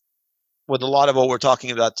case with a lot of what we're talking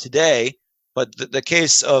about today, but the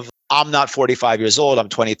case of I'm not 45 years old, I'm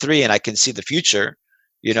 23 and I can see the future,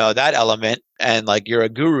 that element, and like you're a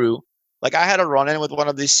guru. Like I had a run-in with one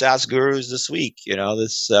of these SaaS gurus this week,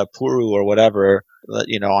 this Puru or whatever,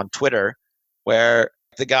 on Twitter, where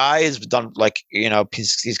the guy has done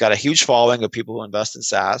he's got a huge following of people who invest in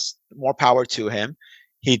SaaS. More power to him.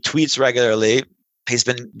 He tweets regularly. He's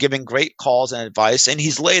been giving great calls and advice, and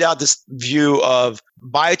he's laid out this view of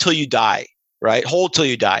buy till you die, right? Hold till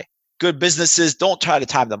you die. Good businesses, don't try to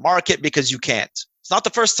time the market because you can't. It's not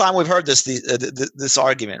the first time we've heard this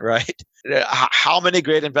argument, right? How many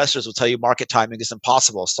great investors will tell you market timing is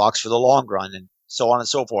impossible, stocks for the long run, and so on and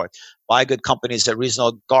so forth. Buy good companies at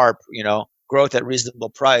reasonable GARP, growth at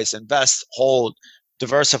reasonable price, invest, hold,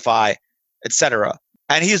 diversify, etc.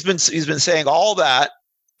 And he's been saying all that,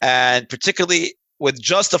 and particularly with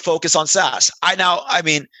just a focus on SaaS. I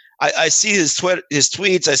see his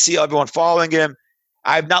tweets, I see everyone following him.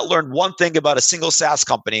 I've not learned one thing about a single SaaS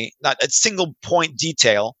company, not a single point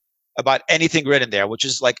detail about anything written there, which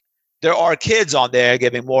is like there are kids on there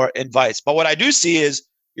giving more advice. But what I do see is,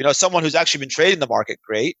 someone who's actually been trading the market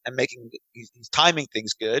great and he's timing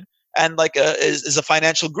things good, and like is a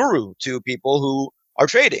financial guru to people who are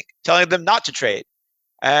trading, telling them not to trade.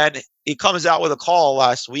 And he comes out with a call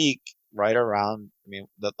last week, right around,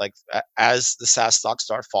 as the SaaS stocks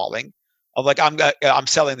start falling, of like, I'm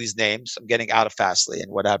selling these names, I'm getting out of Fastly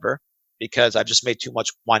and whatever, because I've just made too much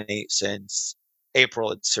money since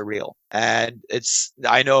April at Surreal. And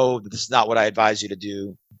I know this is not what I advise you to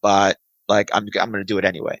do, but like, I'm going to do it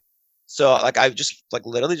anyway. So like, I just like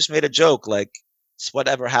literally just made a joke, like it's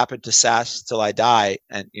whatever happened to SaaS till I die.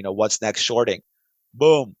 And what's next shorting?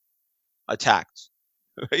 Boom, attacked,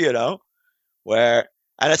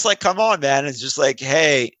 and it's like, come on, man. It's just like,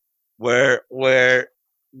 hey, we're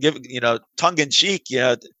giving, tongue in cheek,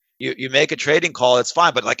 you make a trading call, it's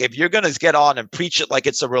fine. But like, if you're going to get on and preach it like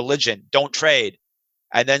it's a religion, don't trade,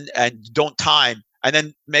 and don't time, and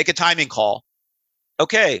then make a timing call.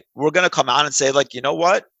 Okay, we're going to come out and say like, you know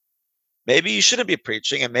what? Maybe you shouldn't be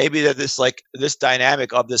preaching, and maybe that this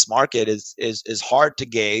dynamic of this market is hard to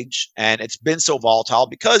gauge, and it's been so volatile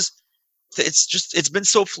because it's been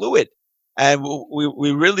so fluid. and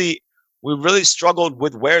we really struggled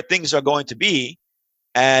with where things are going to be,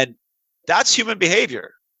 and that's human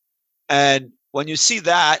behavior. And when you see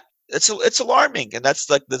that, it's alarming, and that's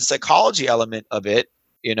like the psychology element of it.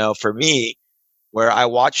 For me, where I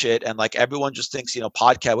watch it and like everyone just thinks,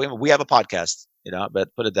 podcast. We have a podcast,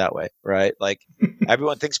 but put it that way, right? Like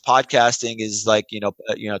everyone thinks podcasting is like,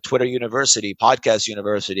 Twitter University, Podcast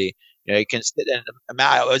University. You can sit and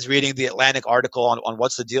I was reading the Atlantic article on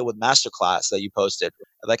what's the deal with Masterclass that you posted.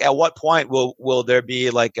 Like, at what point will there be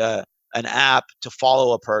like an app to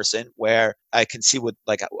follow a person where I can see what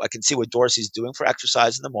Dorsey's doing for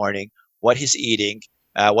exercise in the morning, what he's eating,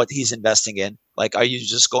 what he's investing in. Like, are you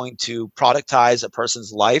just going to productize a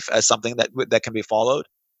person's life as something that can be followed?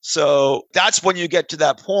 So that's when you get to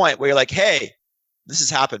that point where you're like, hey, this has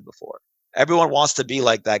happened before. Everyone wants to be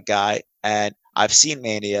like that guy. And I've seen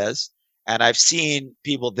manias, and I've seen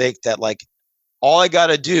people think that like, all I got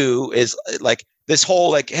to do is like this whole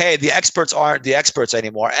like, hey, the experts aren't the experts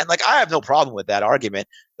anymore. And like, I have no problem with that argument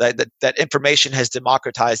that information has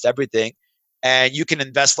democratized everything, and you can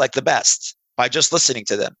invest like the best by just listening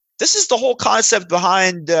to them. This is the whole concept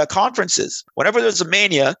behind conferences. Whenever there's a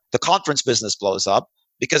mania, the conference business blows up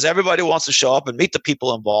because everybody wants to show up and meet the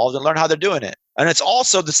people involved and learn how they're doing it. And it's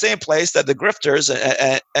also the same place that the grifters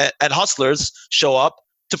and hustlers show up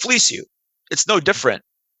to fleece you. It's no different.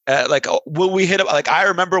 Will we hit it? Like, I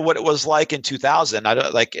remember what it was like in 2000. I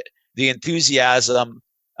don't like the enthusiasm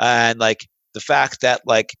and like the fact that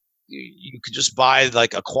like you could just buy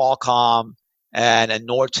like a Qualcomm and a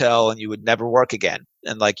Nortel and you would never work again.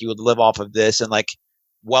 And like you would live off of this and like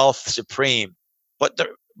wealth supreme. But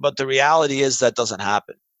the reality is that doesn't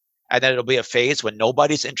happen. And then it'll be a phase when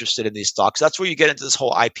nobody's interested in these stocks. That's where you get into this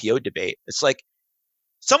whole IPO debate. It's like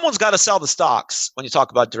someone's got to sell the stocks when you talk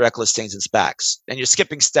about direct listings and SPACs, and you're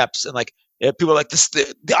skipping steps. And like people are like,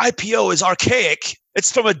 the IPO is archaic.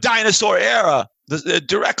 It's from a dinosaur era. The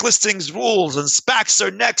direct listings rules and SPACs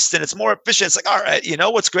are next, and it's more efficient. It's like, all right, you know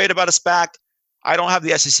what's great about a SPAC? I don't have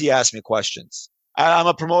the SEC ask me questions. I'm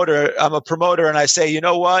a promoter, and I say, you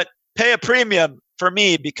know what? Pay a premium for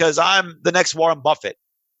me because I'm the next Warren Buffett.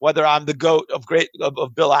 Whether I'm the GOAT of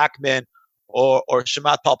Bill Ackman or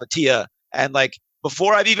Chamath Palihapitiya. And like,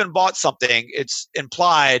 before I've even bought something, it's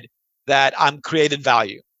implied that I'm created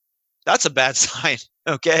value. That's a bad sign.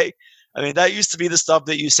 Okay. I mean, that used to be the stuff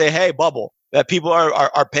that you say, hey, bubble, that people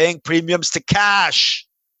are paying premiums to cash.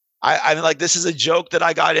 I mean, like, this is a joke that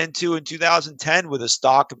I got into in 2010 with a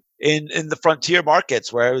stock in the frontier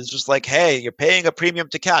markets where it was just like, hey, you're paying a premium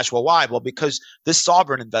to cash. Well, why? Well, because this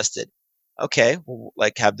sovereign invested. Okay, well,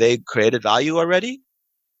 like, have they created value already?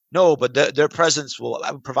 No, but their presence will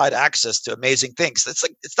provide access to amazing things.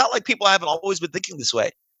 It's not like people haven't always been thinking this way.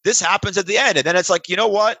 This happens at the end, and then it's like, you know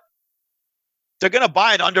what? They're going to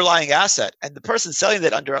buy an underlying asset, and the person selling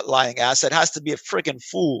that underlying asset has to be a freaking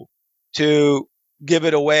fool to give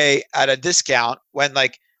it away at a discount when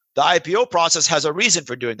like the IPO process has a reason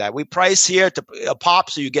for doing that. We price here to pop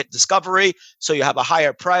so you get discovery, so you have a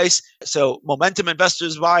higher price. So momentum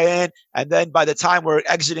investors buy in. And then by the time we're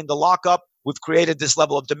exiting the lockup, we've created this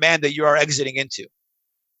level of demand that you are exiting into.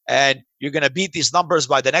 And you're going to beat these numbers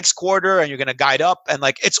by the next quarter, and you're going to guide up. And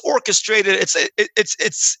like, it's orchestrated.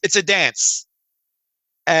 It's a dance.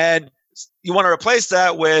 And you want to replace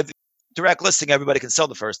that with direct listing. Everybody can sell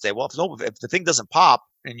the first day. Well, if the thing doesn't pop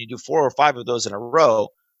and you do 4 or 5 of those in a row,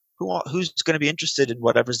 who's going to be interested in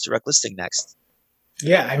whatever's direct listing next?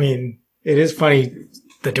 Yeah, I mean, it is funny.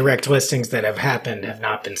 The direct listings that have happened have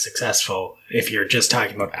not been successful if you're just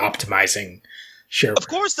talking about optimizing share price. Of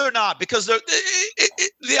course they're not, because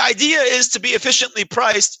the idea is to be efficiently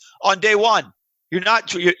priced on day one. You're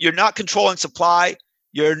not controlling supply.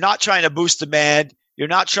 You're not trying to boost demand. You're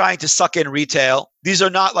not trying to suck in retail. These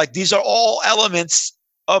are all elements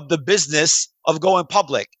of the business of going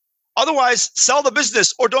public. Otherwise, sell the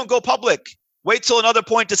business or don't go public. Wait till another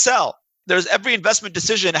point to sell. Every investment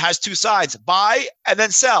decision has 2 sides: buy and then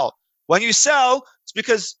sell. When you sell, it's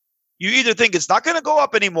because you either think it's not going to go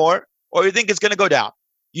up anymore or you think it's going to go down.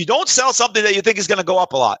 You don't sell something that you think is going to go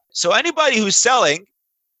up a lot. So anybody who's selling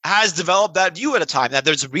has developed that view at a time. Now,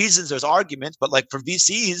 there's reasons, there's arguments, but like for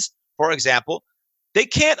VCs, for example, they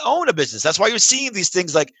can't own a business. That's why you're seeing these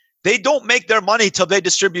things like they don't make their money till they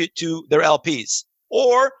distribute to their LPs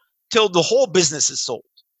or till the whole business is sold.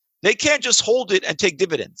 They can't just hold it and take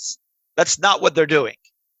dividends. That's not what they're doing.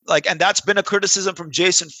 Like, and that's been a criticism from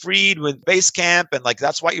Jason Fried with Basecamp. And like,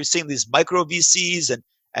 that's why you're seeing these micro VCs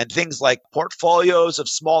and things like portfolios of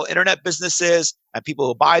small internet businesses and people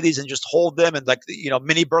who buy these and just hold them, and like,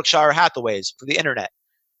 mini Berkshire Hathaways for the internet.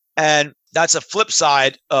 And that's a flip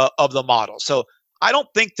side of the model. So I don't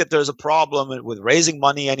think that there's a problem with raising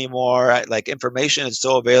money anymore. Like information is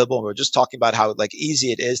so available. And we're just talking about how like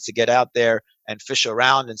easy it is to get out there and fish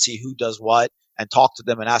around and see who does what and talk to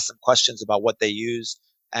them and ask them questions about what they use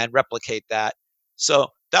and replicate that. So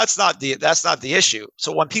that's not the issue.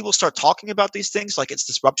 So when people start talking about these things like it's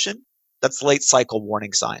disruption, that's late cycle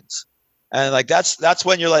warning signs. And like that's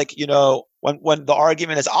when you're like, you know, when the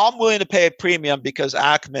argument is I'm willing to pay a premium because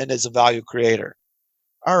Ackman is a value creator.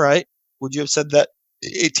 All right. Would you have said that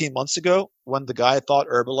 18 months ago when the guy thought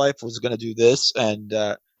Herbalife was going to do this and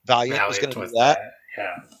Valiant was going to do that?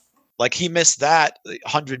 Yeah. Like he missed that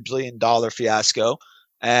 $100 billion fiasco,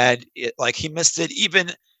 and he missed it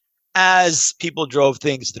even as people drove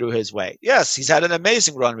things through his way. Yes, he's had an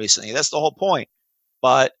amazing run recently. That's the whole point.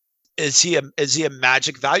 But is he a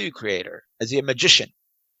magic value creator? Is he a magician?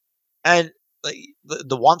 And like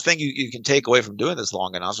the one thing you can take away from doing this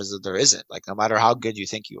long enough is that there isn't. Like no matter how good you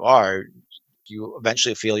think you are, you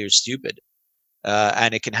eventually feel you're stupid,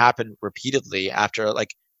 and it can happen repeatedly after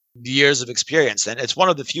like years of experience. And it's one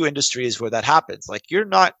of the few industries where that happens. Like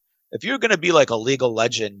if you're going to be like a legal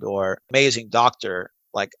legend or amazing doctor,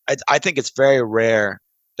 like I think it's very rare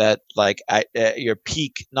that like at your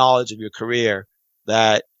peak knowledge of your career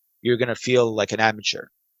that you're going to feel like an amateur.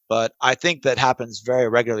 But I think that happens very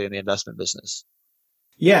regularly in the investment business.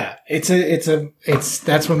 Yeah, that's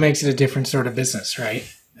what makes it a different sort of business, right?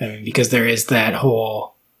 I mean, because there is that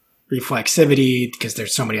whole reflexivity, because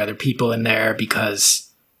there's so many other people in there,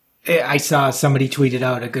 because I saw somebody tweeted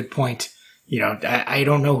out a good point. You know, I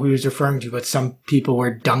don't know who he was referring to, but some people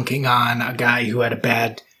were dunking on a guy who had a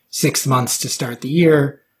bad 6 months to start the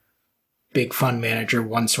year, big fund manager,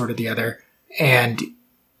 one sort or the other. And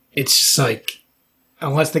it's just like,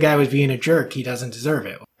 unless the guy was being a jerk, he doesn't deserve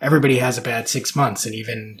it. Everybody has a bad 6 months, and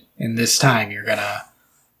even in this time,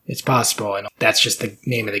 it's possible. And that's just the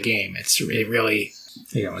name of the game. It's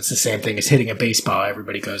the same thing as hitting a baseball.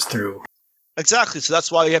 Everybody goes through. Exactly. So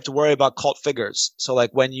that's why you have to worry about cult figures. So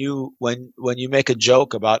like when you make a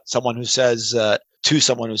joke about someone who says to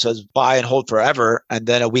someone who says buy and hold forever, and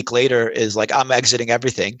then a week later is like I'm exiting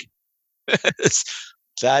everything. And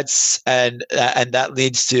that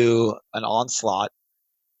leads to an onslaught.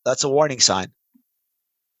 That's a warning sign,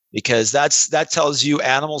 because that tells you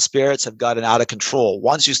animal spirits have gotten out of control.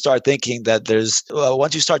 Once you start thinking that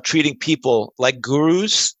once you start treating people like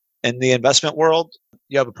gurus in the investment world,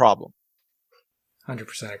 you have a problem.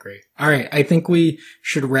 100% agree. All right. I think we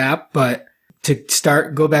should wrap, but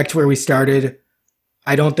go back to where we started.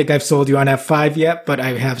 I don't think I've sold you on F5 yet, but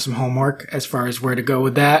I have some homework as far as where to go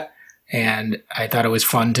with that. And I thought it was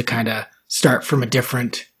fun to kind of start from a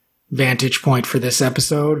different vantage point for this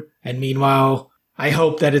episode. And meanwhile, I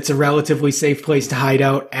hope that it's a relatively safe place to hide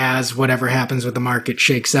out as whatever happens with the market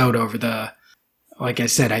shakes out like I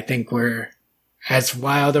said, I think we're as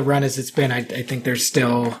wild a run as it's been. I think there's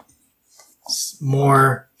still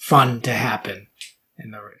more fun to happen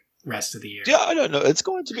in the rest of the year. Yeah, I don't know. It's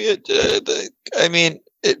going to be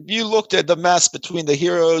if you looked at the mess between the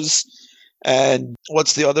heroes and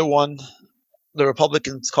what's the other one? The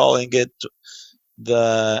Republicans calling it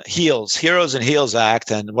the Heroes and Heels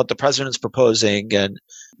Act, and what the president's proposing, and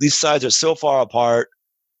these sides are so far apart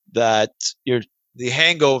that the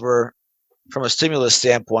hangover from a stimulus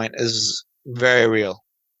standpoint is very real.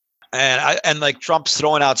 And like Trump's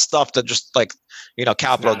throwing out stuff that just like,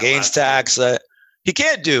 capital gains tax. He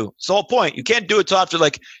can't do. It's the whole point. You can't do it till after,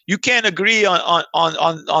 like, you can't agree on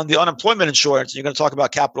the unemployment insurance. You're going to talk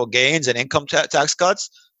about capital gains and income tax cuts.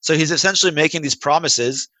 So he's essentially making these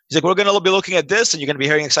promises. He's like, we're going to be looking at this, and you're going to be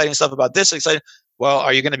hearing exciting stuff about this. Well,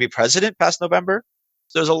 are you going to be president past November?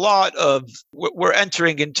 So there's a lot of, we're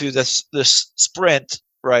entering into this sprint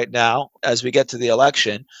right now as we get to the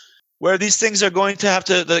election, where these things are going to have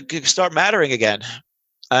to start mattering again.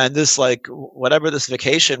 And this, like, whatever this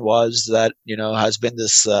vacation was that, has been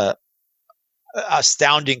this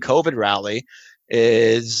astounding COVID rally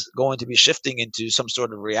is going to be shifting into some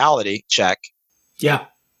sort of reality check. Yeah.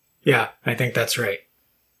 Yeah, I think that's right.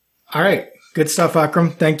 All right. Good stuff,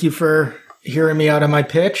 Akram. Thank you for hearing me out on my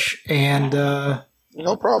pitch. And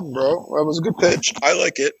no problem, bro. That was a good pitch. I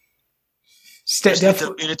like it.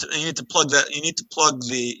 You need to plug that. You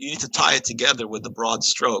need to tie it together with the broad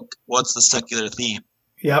stroke. What's the secular theme?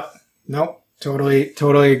 Yep. Nope. Totally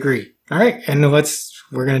agree. All right. And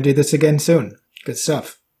we're going to do this again soon. Good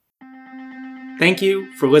stuff. Thank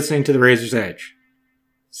you for listening to The Razor's Edge.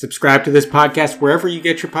 Subscribe to this podcast wherever you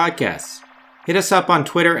get your podcasts. Hit us up on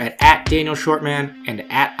Twitter at Daniel Shortman and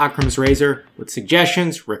at Akram's Razor with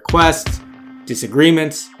suggestions, requests,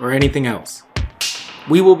 disagreements, or anything else.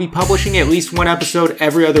 We will be publishing at least one episode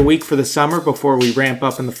every other week for the summer before we ramp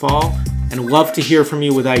up in the fall, and love to hear from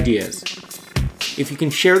you with ideas. If you can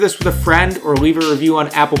share this with a friend or leave a review on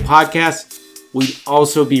Apple Podcasts, we'd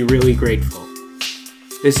also be really grateful.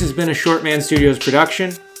 This has been a Shortman Studios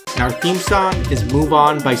production, and our theme song is Move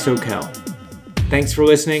On by Soquel. Thanks for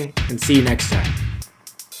listening, and see you next time.